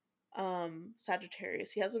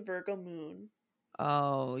Sagittarius. He has a Virgo moon.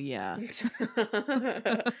 Oh, yeah.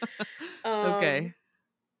 Okay.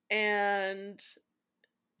 And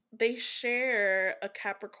they share a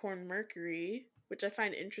Capricorn Mercury, which I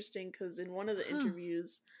find interesting because in one of the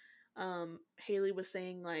interviews, Haley was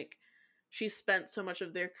saying like she spent so much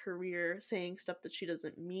of their career saying stuff that she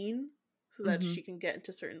doesn't mean so that she can get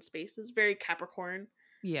into certain spaces. Very Capricorn.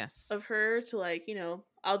 Yes. Of her to like, you know,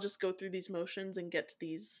 I'll just go through these motions and get to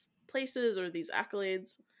these places or these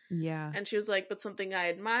accolades. Yeah. And she was like, but something I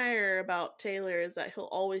admire about Taylor is that he'll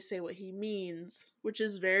always say what he means, which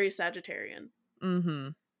is very Sagittarian.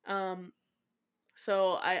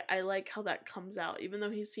 So I like how that comes out. Even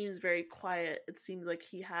though he seems very quiet, it seems like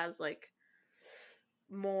he has like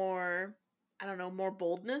more, I don't know, more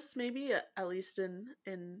boldness maybe, at least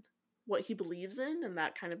in what he believes in, and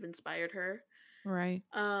that kind of inspired her. Right.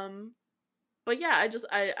 But yeah, I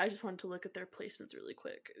just wanted to look at their placements really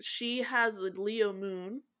quick. She has a Leo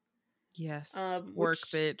moon. Yes. Work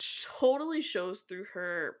bitch. Totally shows through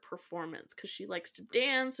her performance because she likes to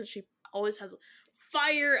dance and she always has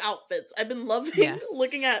fire outfits. I've been loving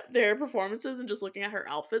looking at their performances and just looking at her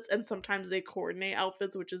outfits, and sometimes they coordinate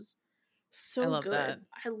outfits, which is so good. That.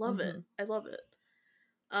 I love it. I love it.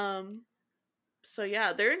 So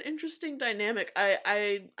yeah, they're an interesting dynamic.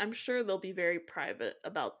 I'm sure they'll be very private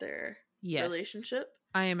about their relationship.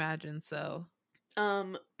 I imagine so.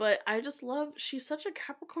 But I just love, she's such a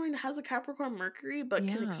Capricorn, has a Capricorn Mercury, but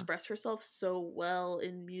can express herself so well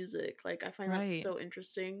in music. Like, I find that so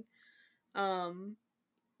interesting.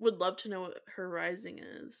 would love to know what her rising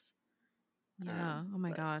is. Yeah. Oh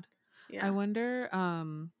my god. Yeah. I wonder.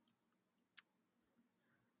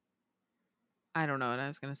 I don't know what I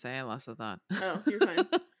was gonna say. I lost the thought. Oh, you're fine.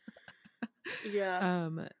 Yeah.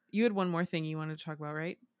 You had one more thing you wanted to talk about,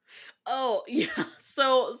 right? Oh, yeah.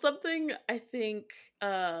 So something I think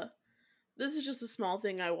this is just a small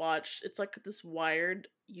thing I watched. It's like this Wired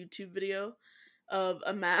YouTube video of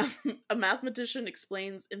a mathematician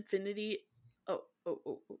explains infinity.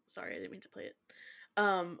 Sorry, I didn't mean to play it.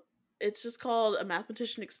 Um it's just called A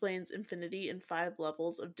Mathematician Explains Infinity in 5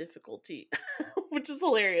 Levels of Difficulty, which is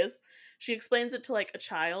hilarious. She explains it to like a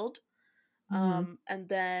child, and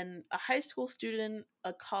then a high school student,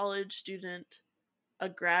 a college student, a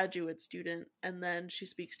graduate student, and then she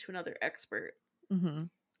speaks to another expert. Mm-hmm.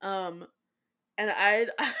 And I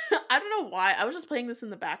I don't know why. I was just playing this in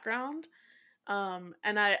the background. And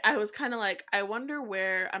I was kind of like, I wonder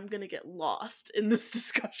where I'm going to get lost in this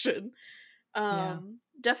discussion.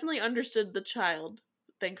 Definitely understood the child,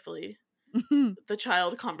 thankfully. The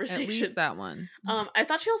child conversation. At least that one. I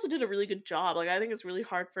thought she also did a really good job. Like, I think it's really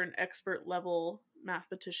hard for an expert level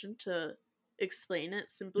mathematician to explain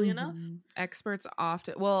it simply enough. Experts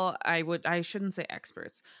often, well, I shouldn't say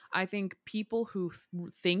experts. I think people who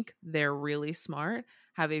think they're really smart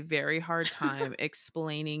have a very hard time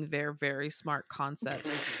explaining their very smart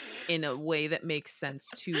concepts in a way that makes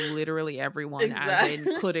sense to literally everyone, exactly. As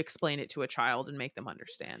in could explain it to a child and make them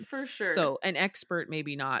understand. For sure. So an expert,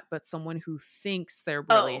 maybe not, but someone who thinks they're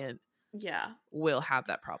brilliant, will have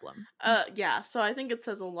that problem. Yeah. So I think it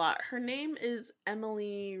says a lot. Her name is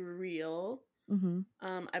Emily Real.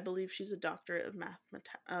 I believe she's a doctorate of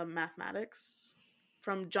mathematics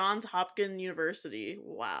from Johns Hopkins University.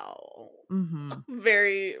 Wow.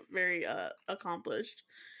 Very, very accomplished.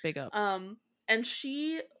 Big ups. And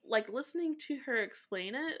she, like, listening to her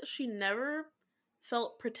explain it, she never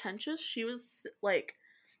felt pretentious. She was like,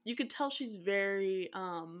 you could tell she's very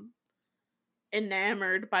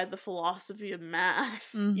enamored by the philosophy of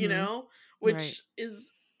math, you know, which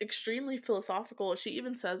is extremely philosophical. She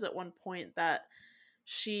even says at one point that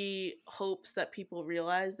she hopes that people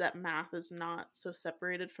realize that math is not so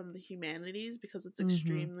separated from the humanities because it's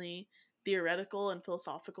extremely theoretical and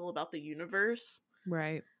philosophical about the universe.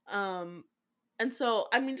 Right. And so,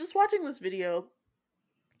 I mean, just watching this video,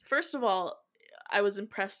 first of all, I was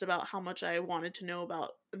impressed about how much I wanted to know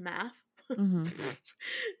about math.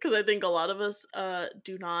 Because I think a lot of us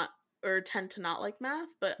do not, or tend to not like math,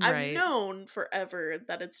 but I've known forever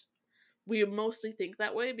that we mostly think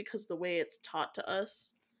that way because the way it's taught to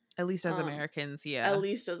us. At least as Americans, yeah. At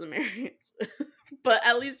least as Americans. But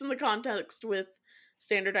at least in the context with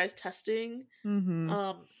standardized testing,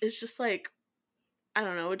 it's just like, I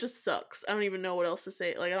don't know, it just sucks. I don't even know what else to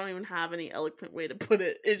say. Like, I don't even have any eloquent way to put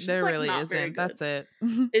it. It's just there like really not isn't. very good. That's it.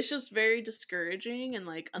 It's just very discouraging, and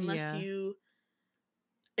like, unless you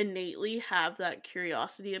innately have that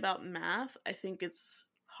curiosity about math, I think it's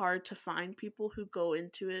hard to find people who go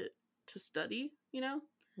into it to study, you know?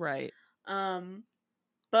 Right.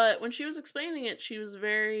 But when she was explaining it, she was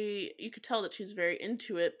you could tell that she's very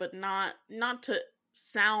into it, but not to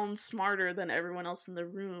sound smarter than everyone else in the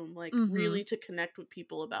room, like really to connect with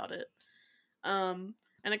people about it. And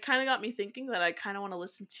it kind of got me thinking that I kind of want to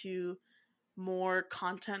listen to more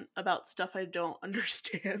content about stuff I don't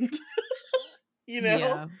understand. You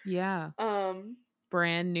know? Yeah.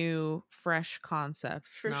 Brand new, fresh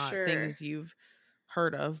concepts, for not sure. things you've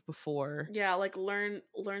heard of before. Yeah, like learn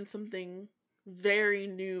something very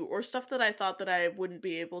new, or stuff that I thought that I wouldn't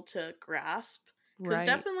be able to grasp. Because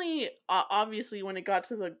definitely, obviously, when it got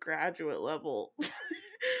to the graduate level,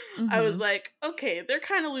 I was like, okay, they're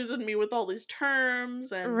kind of losing me with all these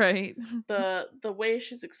terms, and the way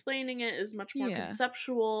she's explaining it is much more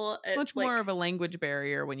conceptual. It's much more of a language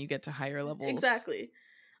barrier when you get to higher levels. Exactly.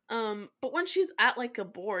 But when she's at like a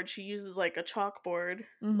board, she uses like a chalkboard,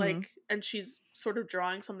 like, and she's sort of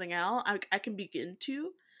drawing something out. I can begin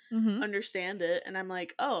to understand it, and I'm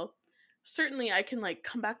like, oh, certainly I can like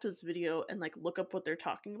come back to this video and like look up what they're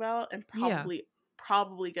talking about, and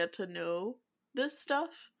probably get to know this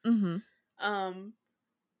stuff. And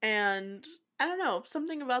I don't know,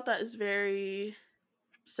 something about that is very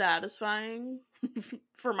satisfying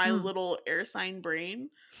for my little air sign brain.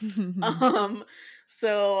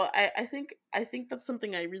 So I think that's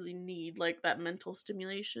something I really need, like that mental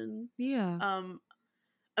stimulation.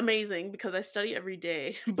 Amazing, because I study every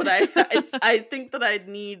day, but I think that I'd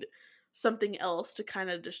need something else to kind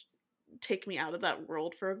of just take me out of that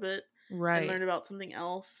world for a bit, and learn about something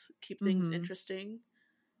else, keep things interesting.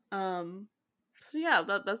 So yeah,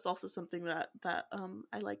 that's also something that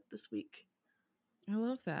I like this week. I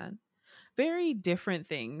love that. very different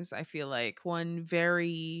things. I feel like one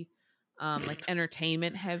very like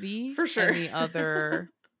entertainment heavy, for sure, and the other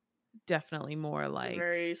definitely more like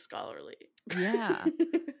very scholarly. Yeah.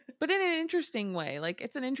 But in an interesting way. Like,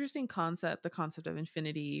 it's an interesting concept. The concept of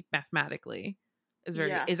infinity mathematically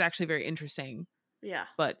is actually very interesting. Yeah.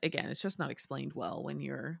 But again, it's just not explained well when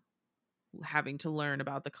you're having to learn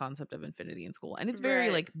about the concept of infinity in school. And it's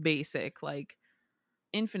very like basic, like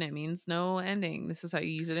infinite means no ending. This is how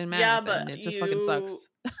you use it in math, but and it just fucking sucks.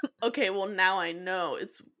 Okay, well now I know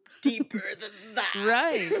it's deeper than that.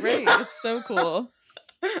 Right. It's so cool.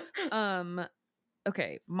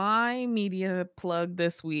 Okay, my media plug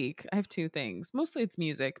this week. I have two things. Mostly it's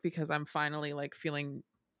music because I'm finally like feeling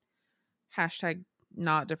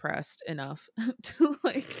 #not depressed enough to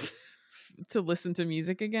like to listen to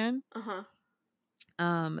music again.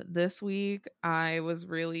 This week I was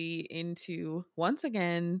really into, once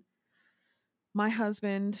again, my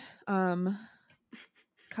husband,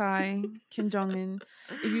 Kai Kim Jong-un.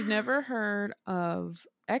 If you've never heard of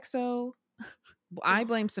EXO, I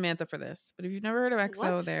blame Samantha for this, but if you've never heard of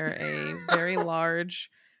EXO, they're a very large,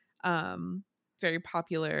 very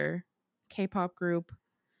popular K-pop group.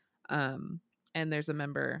 And there's a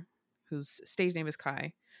member whose stage name is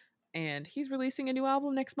Kai, and he's releasing a new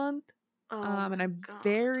album next month. And I'm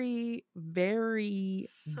very, very,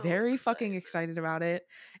 very fucking excited about it.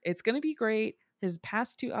 It's gonna be great. His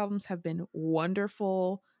past two albums have been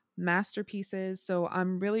wonderful masterpieces. So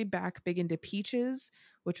I'm really back big into Peaches,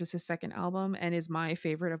 which was his second album and is my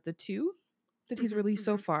favorite of the two that he's released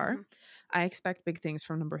so far. I expect big things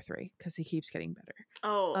from number 3 because he keeps getting better.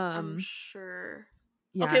 I'm sure.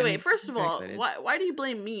 Yeah, okay, wait. First of all, why do you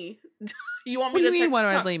blame me? You want me to? What do you mean? Why do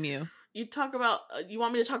I blame you? You talk about. You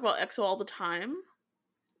want me to talk about EXO all the time?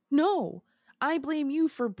 No, I blame you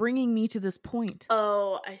for bringing me to this point.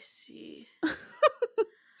 Oh, I see.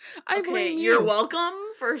 I blame you. You're welcome.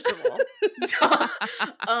 First of all,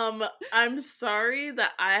 I'm sorry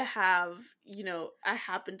that I have, I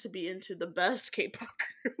happen to be into the best K-pop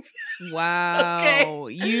group. Wow.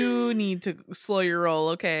 Okay? You need to slow your roll,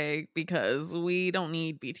 okay? Because we don't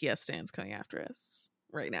need BTS stans coming after us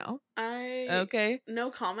right now. Okay?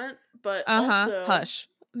 No comment, but also hush.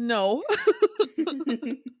 No.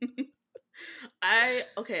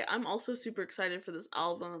 I'm also super excited for this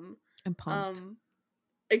album. I'm pumped.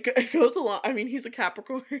 It goes along. I mean, he's a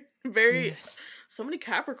Capricorn. So many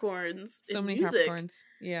Capricorns. So many music. Capricorns.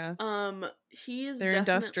 Yeah. They're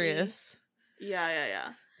industrious.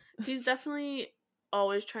 Yeah. He's definitely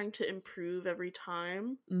always trying to improve every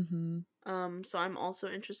time. So I'm also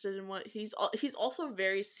interested in what he's also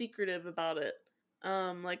very secretive about it.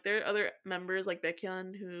 Like there are other members like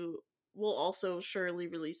Baekhyun who will also surely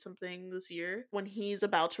release something this year. When he's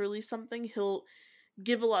about to release something, he'll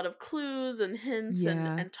give a lot of clues and hints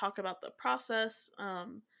and talk about the process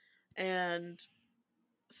and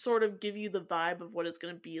sort of give you the vibe of what it's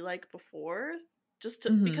going to be like before, just to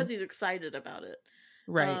because he's excited about it.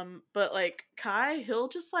 Right. But like Kai, he'll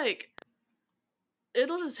just like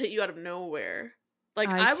it'll just hit you out of nowhere. Like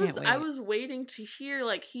I was waiting to hear,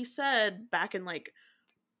 like he said back in like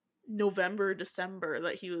November, December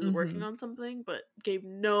that he was working on something, but gave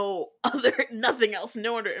nothing else,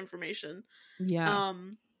 no other information. Yeah.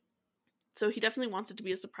 So he definitely wants it to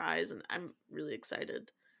be a surprise, and I'm really excited.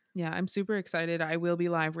 Yeah, I'm super excited. I will be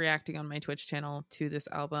live reacting on my Twitch channel to this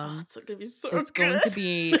album. It's gonna be so good. It's going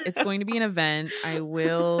to be an event. I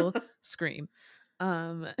will scream.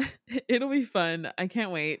 It'll be fun. I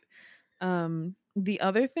can't wait. The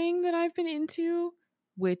other thing that I've been into,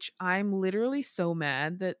 which I'm literally so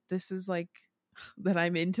mad that this is like that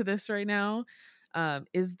I'm into this right now,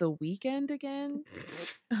 is The Weeknd again.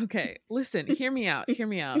 Okay, listen, hear me out.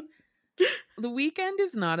 The Weeknd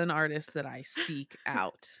is not an artist that I seek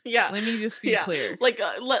out. Yeah. Let me just be clear. Like,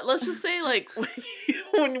 let's just say, like,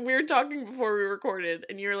 when we were talking before we recorded,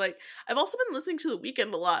 and you're like, I've also been listening to The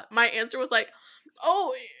Weeknd a lot. My answer was like,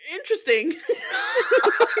 oh, interesting.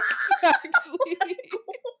 Exactly.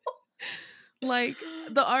 Like,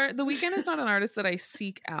 The Weeknd is not an artist that I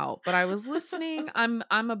seek out, but I was listening. I'm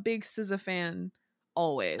a big SZA fan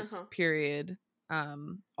always, period.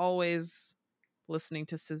 Always listening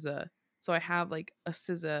to SZA. So I have like a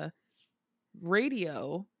SZA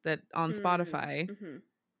radio that on Spotify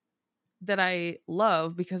that I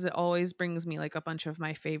love because it always brings me like a bunch of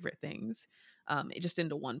my favorite things just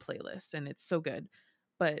into one playlist, and it's so good.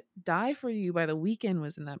 But Die For You by The Weeknd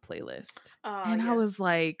was in that playlist. And I was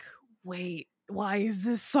like, wait, why is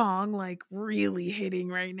this song like really hitting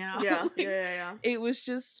right now? Yeah, like, yeah. It was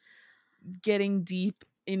just getting deep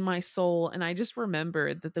in my soul, and I just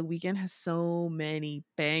remembered that The Weeknd has so many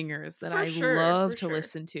bangers that I sure, love to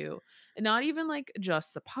listen to. And not even like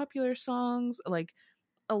just the popular songs, like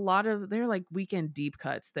a lot of they're like Weeknd deep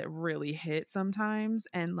cuts that really hit sometimes.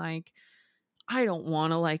 And like I don't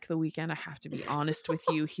want to like The Weeknd. I have to be honest with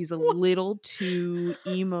you. He's a little too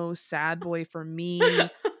emo sad boy for me.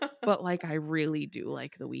 But like I really do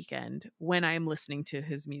like The Weeknd when I'm listening to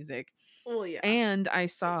his music. Well, yeah. And I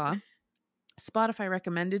saw Spotify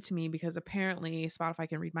recommended to me, because apparently Spotify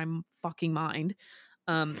can read my fucking mind,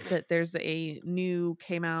 that there's a new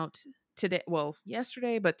came out today, well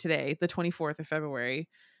yesterday, but today, the 24th of February,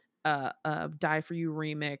 Die For You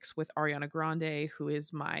remix with Ariana Grande, who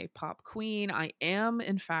is my pop queen. I am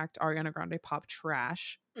in fact Ariana Grande pop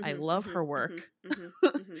trash. I love her work.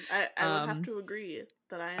 I would have to agree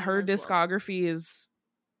that I am. Her discography is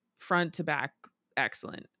front to back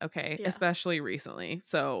excellent. Okay, Yeah. Especially recently.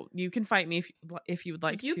 So you can fight me if you would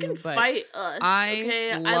like you to. can but fight us.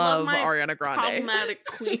 Okay, I love my Ariana Grande, problematic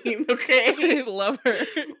queen. Okay, I love her.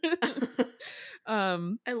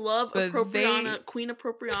 I love Appropriana, Queen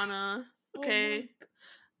Appropriana. Okay,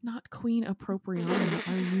 not Queen Appropriana.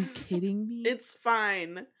 Are you kidding me? It's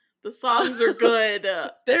fine. The songs are good.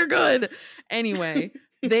 They're good. Anyway,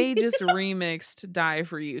 they just remixed Die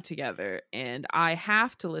For You together, and I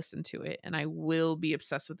have to listen to it, and I will be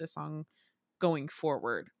obsessed with this song going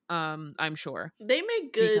forward. I'm sure. They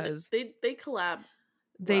make good, they collab.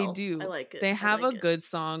 They do. I like it. They have a good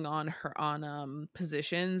song on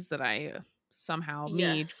Positions that I somehow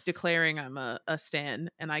me declaring I'm a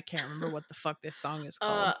stan, and I can't remember what the fuck this song is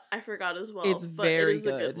called. I forgot as well. It's but very it is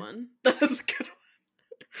good. A good one. That is a good one.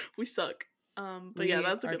 We suck. But yeah,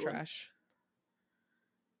 that's a good trash.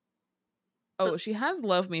 Oh, she has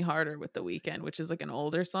Love Me Harder with The Weeknd, which is like an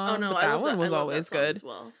older song. Oh no, but that one was always good as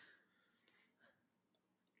well.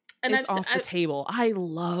 And it's Off the Table. I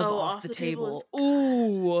love Off the Table.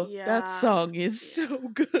 Ooh, yeah. That song is so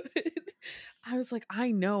good. I was like,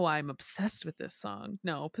 I know I'm obsessed with this song.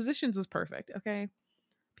 No, Positions was perfect. Okay.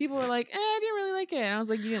 People were like, I didn't really like it. And I was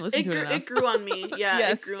like, you didn't listen to it enough. It grew on me. Yeah,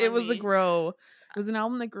 yes, it was a grow. It was an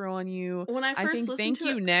album that grew on you. When I first listened Thank to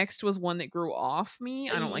You it, Next was one that grew off me.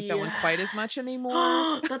 I don't like that one quite as much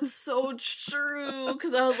anymore. That's so true.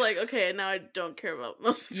 Because I was like, okay, now I don't care about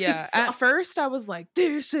most of these songs. At first I was like,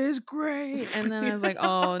 this is great. And then I was like,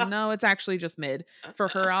 oh no, it's actually just mid. For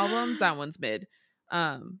her albums, that one's mid.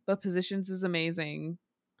 But Positions is amazing.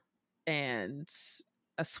 And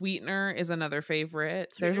A Sweetener is another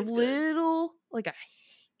favorite. There's a little, like a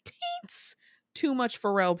taints too much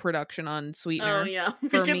Pharrell production on Sweetener. Oh yeah,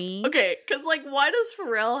 for me. Okay, because like, why does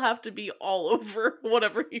Pharrell have to be all over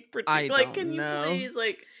whatever he produced? Like, can you please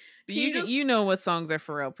like? You know what songs are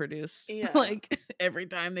Pharrell produced? Yeah. Like every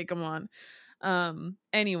time they come on.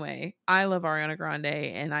 Anyway, I love Ariana Grande,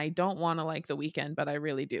 and I don't want to like The Weeknd, but I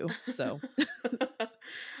really do. So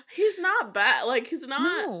he's not bad. Like he's not.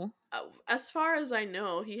 No. As far as I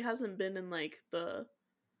know, he hasn't been in like the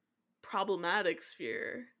problematic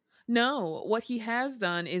sphere. No, what he has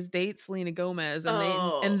done is date Selena Gomez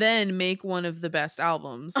and then make one of the best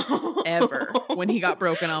albums ever when he got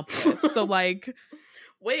broken up with. So like,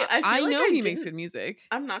 wait, I know he makes good music.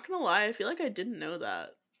 I'm not gonna lie, I feel like I didn't know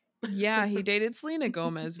that. Yeah, he dated Selena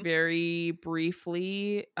Gomez very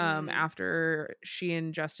briefly after she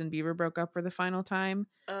and Justin Bieber broke up for the final time.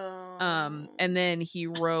 And then he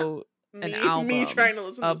wrote an album trying to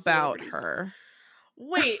listen about her.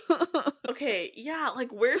 Wait, okay, yeah, like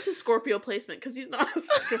where's his Scorpio placement? Because he's not a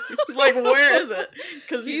Scorpio. Like, where is it?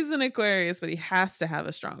 Because he's an Aquarius, but he has to have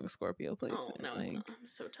a strong Scorpio placement. Oh no, I'm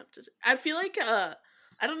so tempted. I feel like I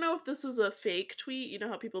don't know if this was a fake tweet. You know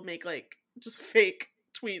how people make like just fake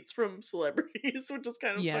tweets from celebrities, which is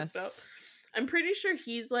kind of fucked up. I'm pretty sure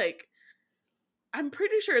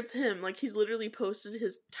it's him. Like he's literally posted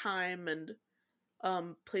his time and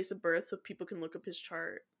place of birth so people can look up his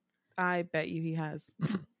chart. I bet you he has.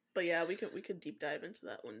 But yeah, we could deep dive into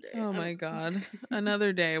that one day. Oh my god.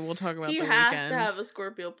 Another day we'll talk about he The has Weeknd. To have a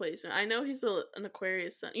Scorpio placement. I know he's an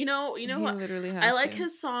Aquarius sun. You know he what? Literally has I like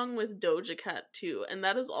his song with Doja Cat too, and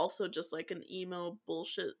that is also just like an emo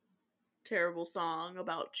bullshit terrible song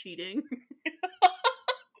about cheating.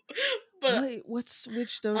 But wait, which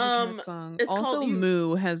Doja Cat song? Also,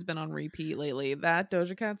 Moo has been on repeat lately. That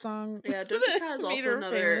Doja Cat song. Yeah, Doja Cat is also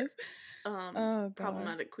another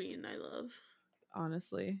problematic queen I love.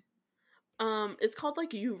 Honestly. It's called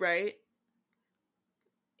like You Right.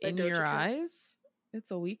 In Your Eyes?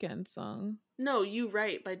 It's a Weeknd song. No, You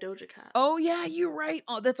Right by Doja Cat. Oh yeah, You Right.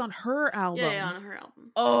 Oh, that's on her album. Yeah, on her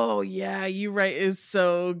album. Oh yeah, You Right is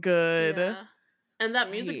so good. Yeah. And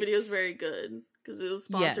that music video is very good. because it was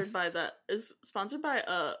sponsored by that. Is sponsored by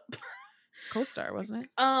CoStar, wasn't it?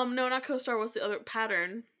 No, not CoStar. What's the other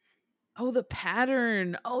Pattern? Oh, the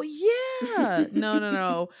Pattern. Oh yeah.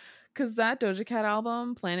 No. Because that Doja Cat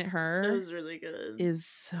album, Planet Her, it was really good. Is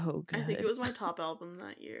so good. I think it was my top album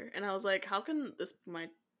that year, and I was like, "How can this be my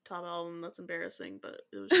top album? That's embarrassing." But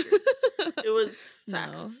it was true. It was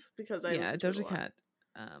facts because I Doja Cat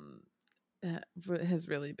has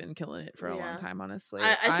really been killing it for a long time. Honestly,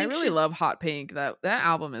 I really love Hot Pink. That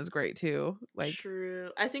album is great too. Like,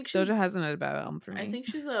 true. I think Doja hasn't had a bad album for me. I think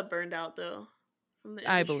she's burned out though. From the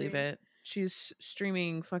industry. I believe it. She's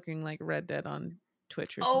streaming fucking like Red Dead on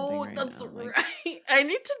Twitch or something right now. Oh, that's right. I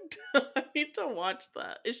need to watch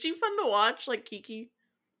that. Is she fun to watch, like Kiki?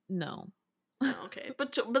 No. Oh, okay,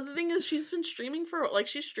 but the thing is, she's been streaming for like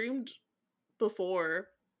she streamed before.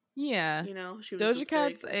 Yeah, you know, she was Doja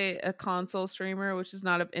Cat's a console streamer, which is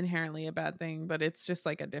not inherently a bad thing, but it's just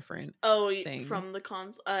like a different thing. From the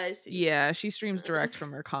console. I see. Yeah, she streams direct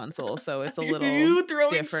from her console, so it's a little you throwing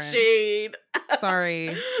different. Shade.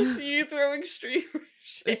 Sorry, you throwing streamer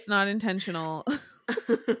shade. It's not intentional.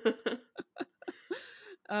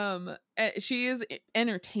 She is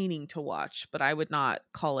entertaining to watch, but I would not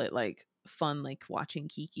call it like fun, like watching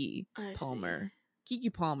Kiki Palmer. Kiki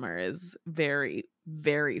Palmer is very,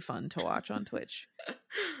 very fun to watch on Twitch.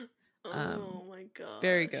 Oh my god.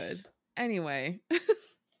 Very good. Anyway,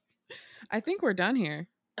 I think we're done here.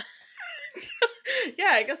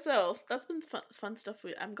 Yeah, I guess so. That's been fun stuff.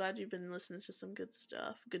 I'm glad you've been listening to some good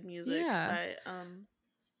stuff, good music by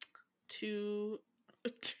two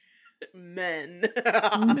men. Me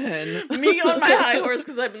on my high horse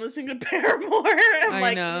because I've been listening to Paramore.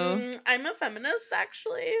 I know. I'm a feminist,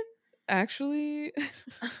 actually. Actually,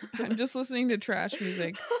 I'm just listening to trash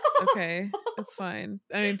music. Okay, it's fine.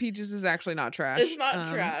 I mean, Peaches is actually not trash. It's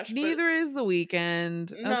not trash. Neither is The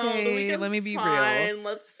Weeknd. No, okay, The Weeknd's let me be fine.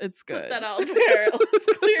 real. It's good. Put that out there. Let's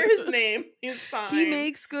clear his name. He's fine. He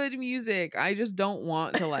makes good music. I just don't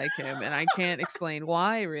want to like him, and I can't explain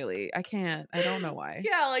why. Really, I can't. I don't know why.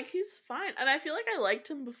 Yeah, like he's fine, and I feel like I liked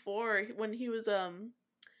him before when he was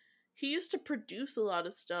he used to produce a lot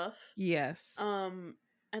of stuff. Yes.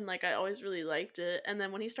 And like I always really liked it, and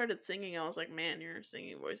then when he started singing, I was like, "Man, your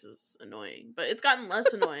singing voice is annoying." But it's gotten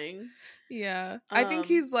less annoying. Yeah, I think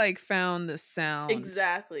he's like found the sound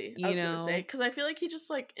exactly. I was gonna say because I feel like he just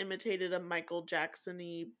like imitated a Michael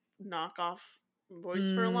Jackson-y knockoff voice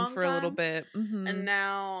for a long time, a little bit, and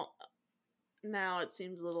now it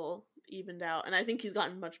seems a little evened out, and I think he's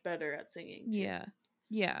gotten much better at singing. Too.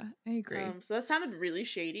 Yeah, I agree. So that sounded really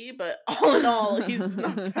shady, but all in all, he's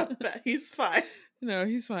not that bad. He's fine. No,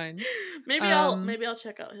 he's fine. Maybe I'll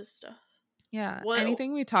check out his stuff. Yeah.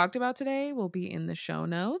 Anything we talked about today will be in the show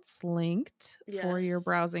notes, linked for your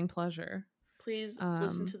browsing pleasure. Please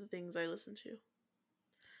listen to the things I listen to.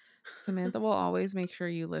 Samantha will always make sure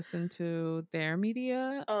you listen to their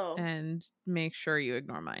media and make sure you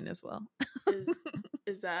ignore mine as well.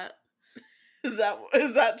 Is that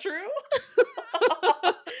true?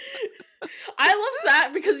 I love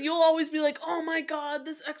that because you'll always be like, "Oh my god,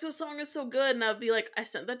 this EXO song is so good," and I'll be like, "I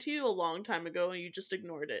sent that to you a long time ago, and you just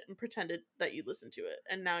ignored it and pretended that you listened to it,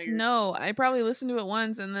 and now you're." No, I probably listened to it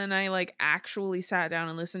once, and then I like actually sat down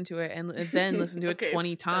and listened to it, and then listened to it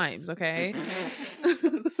 20 times. Okay.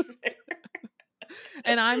 That's fair.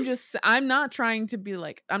 And I'm not trying to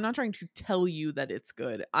tell you that it's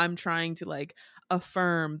good. I'm trying to like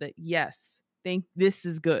affirm that yes, this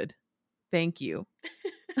is good. Thank you.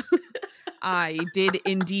 I did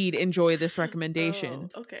indeed enjoy this recommendation.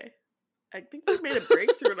 Oh, okay. I think we made a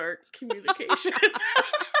breakthrough in our communication.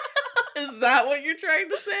 Is that what you're trying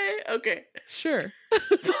to say? Okay. Sure.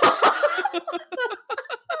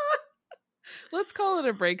 Let's call it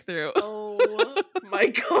a breakthrough. Oh my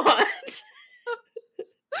god.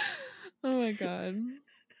 Oh my god.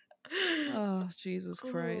 Oh, Jesus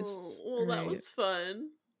Christ. Well, that was fun.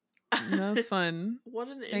 That was fun. What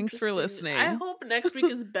an Thanks for listening. I hope next week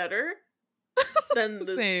is better than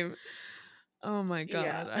this. Same. Oh my god.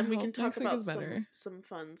 Yeah, and we can talk about some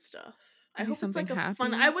fun stuff. I hope it's like a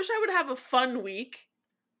fun. I wish I would have a fun week.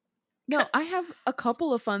 No, I have a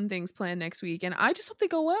couple of fun things planned next week, and I just hope they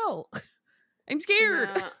go well. I'm scared.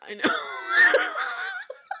 Yeah, I know.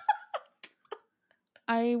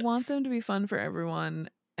 I want them to be fun for everyone,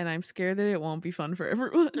 and I'm scared that it won't be fun for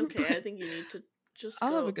everyone. Okay, I think you need to just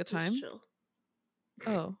I'll have a good time. Chill.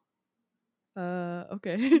 Oh.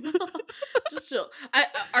 Okay. Just chill.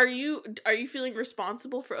 Are you feeling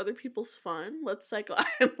responsible for other people's fun? Let's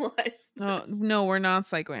psychoanalyze this. No, we're not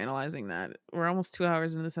psychoanalyzing that. We're almost 2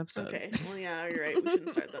 hours into this episode. Okay. Well, yeah, you're right. We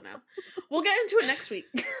shouldn't start that now. We'll get into it next week.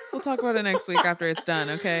 We'll talk about it next week after it's done,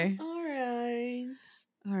 okay? All right.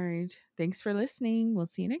 All right. Thanks for listening. We'll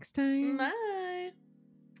see you next time. Bye.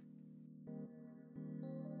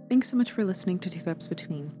 Thanks so much for listening to Two Cups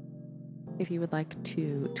Between. If you would like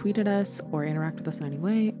to tweet at us or interact with us in any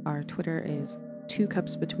way, our Twitter is 2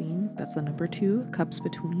 Cups Between. That's the number 2 Cups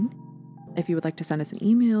Between. If you would like to send us an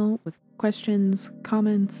email with questions,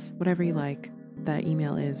 comments, whatever you like, that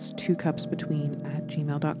email is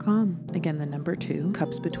 2cupsbetween@gmail.com. Again, the number 2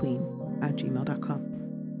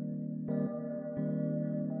 cupsbetween@gmail.com.